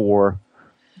 1984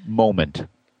 moment,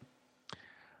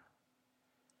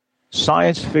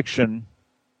 science fiction,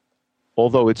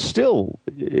 although it still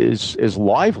is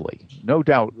lively, no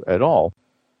doubt at all,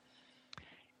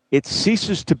 it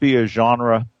ceases to be a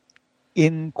genre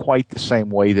in quite the same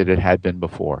way that it had been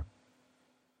before.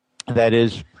 That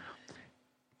is,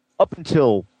 up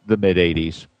until the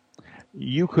mid-'80s,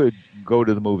 you could go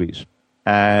to the movies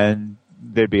and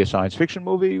there'd be a science fiction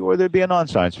movie or there'd be a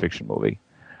non-science fiction movie.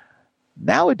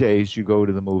 Nowadays, you go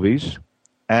to the movies,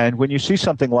 and when you see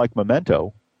something like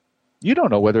Memento, you don't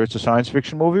know whether it's a science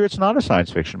fiction movie or it's not a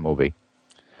science fiction movie.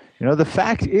 The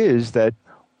fact is that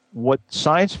what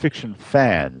science fiction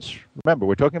fans, remember,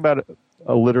 we're talking about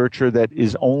a literature that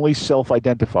is only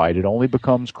self-identified. It only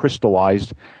becomes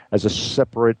crystallized as a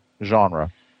separate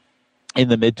genre in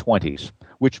the mid-'20s,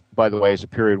 which, by the way, is a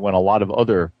period when a lot of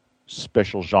other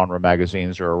special genre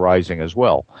magazines are arising as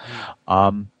well.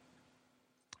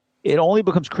 It only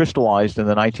becomes crystallized in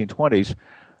the 1920s.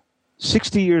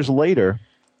 60 years later,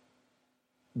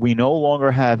 we no longer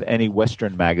have any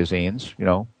Western magazines.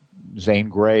 Zane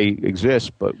Grey exists,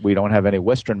 but we don't have any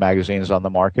Western magazines on the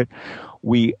market.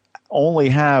 We only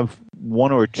have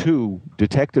one or two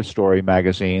detective story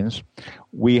magazines.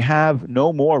 We have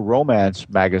no more romance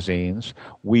magazines.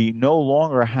 We no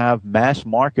longer have mass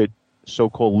market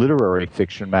so-called literary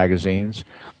fiction magazines.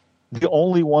 The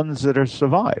only ones that are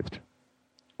survived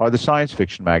are the science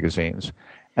fiction magazines.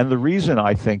 And the reason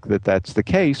I think that that's the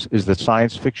case is that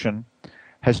science fiction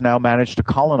has now managed to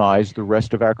colonize the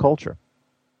rest of our culture.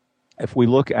 If we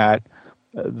look at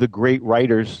the great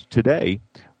writers today,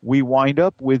 we wind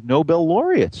up with Nobel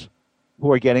laureates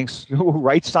who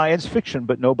write science fiction,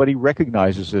 but nobody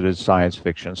recognizes it as science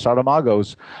fiction.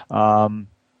 Saramago's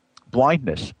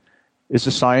Blindness is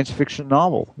a science fiction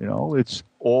novel. It's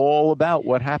all about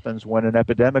what happens when an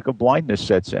epidemic of blindness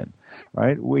sets in.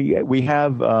 Right? We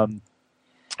have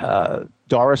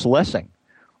Doris Lessing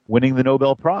winning the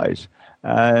Nobel Prize,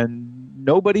 and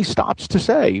nobody stops to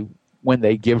say when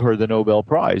they give her the Nobel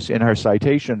Prize in her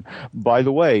citation. By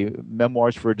the way,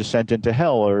 Memoirs for a Descent into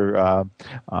Hell, or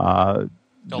the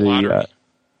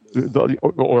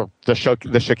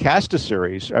Shikasta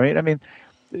series. I mean,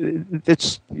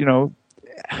 it's,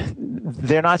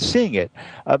 they're not seeing it.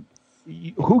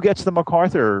 Who gets the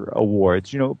MacArthur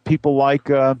Awards? People like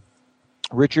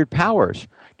Richard Powers.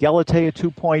 Galatea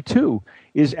 2.2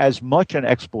 is as much an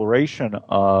exploration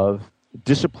of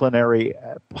disciplinary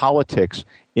politics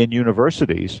in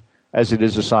universities as it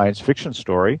is a science fiction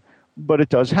story, but it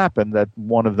does happen that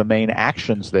one of the main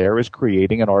actions there is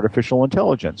creating an artificial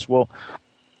intelligence. Well,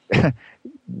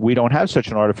 we don't have such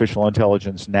an artificial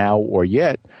intelligence now or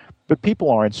yet, but people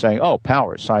aren't saying, oh,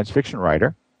 Powers, science fiction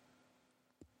writer.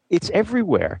 It's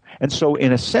everywhere. And so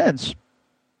in a sense,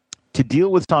 to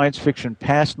deal with science fiction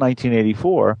past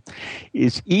 1984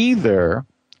 is either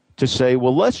to say,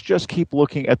 well, let's just keep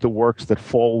looking at the works that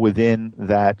fall within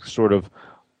that sort of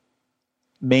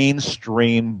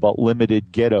mainstream but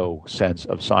limited ghetto sense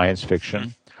of science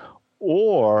fiction,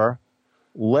 or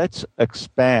let's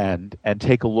expand and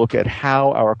take a look at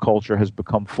how our culture has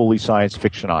become fully science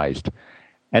fictionized.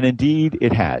 And indeed,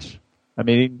 it has. I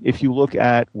mean, if you look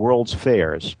at World's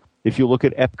Fairs, if you look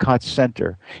at Epcot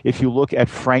Center, if you look at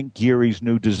Frank Gehry's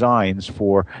new designs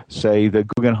for, say, the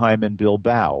Guggenheim in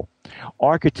Bilbao,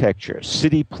 architecture,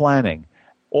 city planning,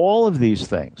 all of these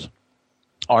things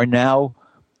are now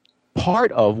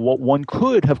part of what one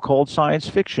could have called science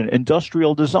fiction,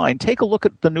 industrial design. Take a look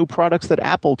at the new products that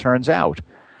Apple turns out.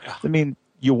 Yeah. I mean,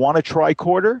 you want a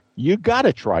tricorder? You got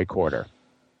a tricorder.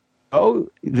 Oh,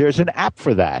 there's an app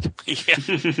for that. Yeah.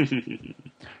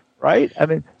 Right? I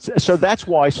mean, so that's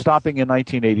why stopping in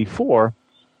 1984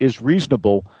 is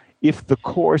reasonable if the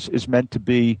course is meant to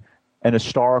be an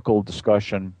historical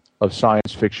discussion of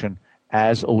science fiction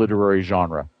as a literary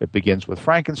genre. It begins with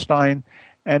Frankenstein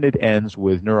and it ends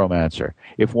with Neuromancer.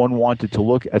 If one wanted to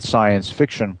look at science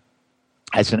fiction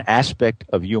as an aspect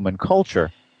of human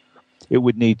culture, it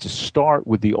would need to start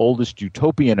with the oldest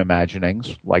utopian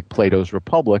imaginings, like Plato's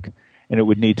Republic, and it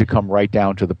would need to come right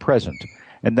down to the present.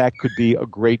 And that could be a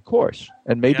great course,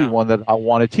 and maybe one that I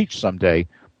want to teach someday,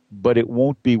 but it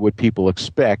won't be what people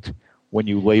expect when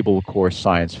you label a course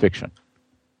science fiction.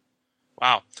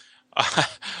 Wow.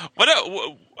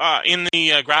 In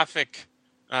the graphic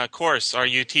course, are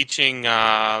you teaching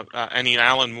any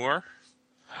Alan Moore?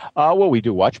 Well, we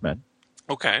do Watchmen.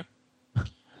 Okay.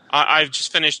 I've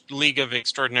just finished League of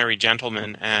Extraordinary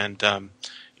Gentlemen, and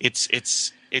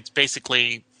it's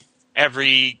basically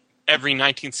every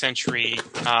 19th century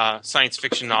science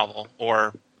fiction novel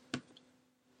or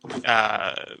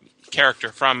character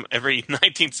from every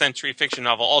 19th century fiction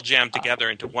novel all jammed together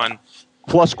into one.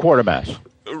 Plus Quatermass.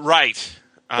 Right.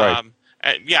 Or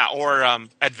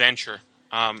adventure.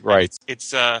 Right.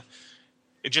 It's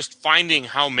just finding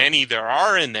how many there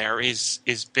are in there is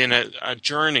been a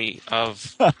journey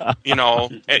of,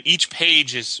 each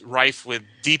page is rife with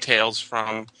details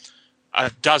from a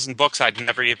dozen books I'd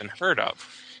never even heard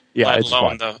of. Yeah, let it's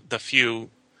alone fun. the few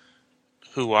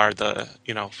who are the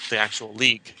actual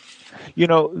league.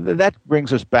 That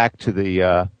brings us back to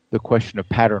the question of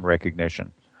pattern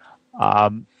recognition.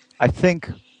 I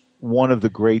think one of the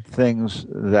great things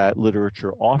that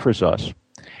literature offers us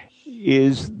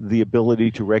is the ability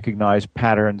to recognize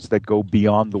patterns that go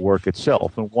beyond the work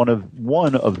itself. And one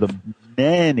of the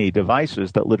many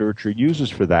devices that literature uses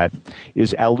for that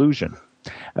is allusion.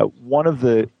 One of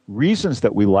the reasons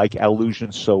that we like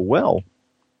allusion so well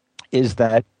is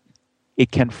that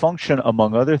it can function,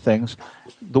 among other things,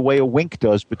 the way a wink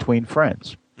does between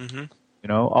friends. Mm-hmm.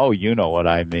 You know what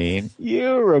I mean.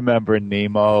 You remember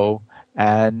Nemo,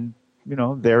 and,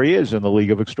 there he is in the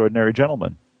League of Extraordinary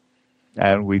Gentlemen.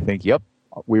 And we think, yep,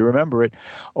 we remember it.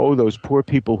 Oh, those poor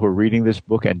people who are reading this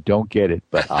book and don't get it,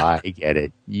 but I get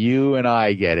it. You and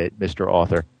I get it, Mr.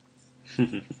 Author.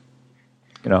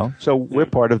 So we're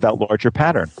part of that larger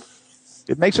pattern.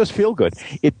 It makes us feel good.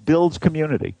 It builds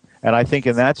community. And I think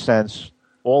in that sense,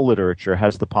 all literature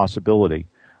has the possibility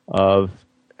of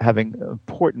having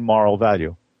important moral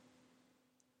value.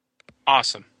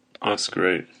 Awesome. That's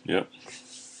great. Yep.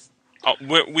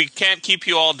 We can't keep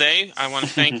you all day. I want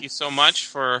to thank you so much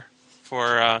for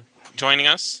joining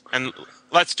us. And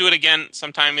let's do it again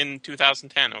sometime in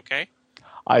 2010, okay?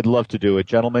 I'd love to do it.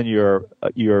 Gentlemen,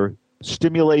 you're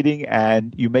stimulating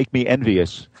and you make me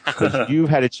envious because you've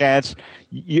had a chance.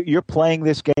 You're playing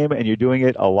this game and you're doing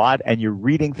it a lot and you're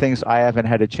reading things I haven't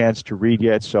had a chance to read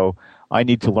yet, so I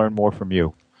need to learn more from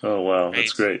you. Oh, wow.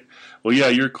 That's great. Well, yeah,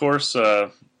 your course,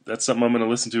 that's something I'm going to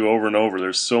listen to over and over.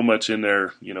 There's so much in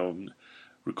there,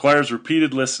 requires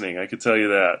repeated listening. I could tell you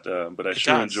that, but I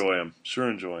sure enjoy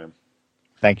them.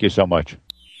 Thank you so much.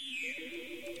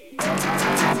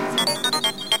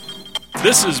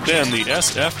 This has been the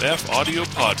SFF Audio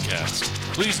Podcast.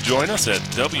 Please join us at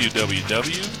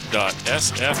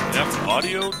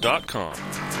www.sffaudio.com.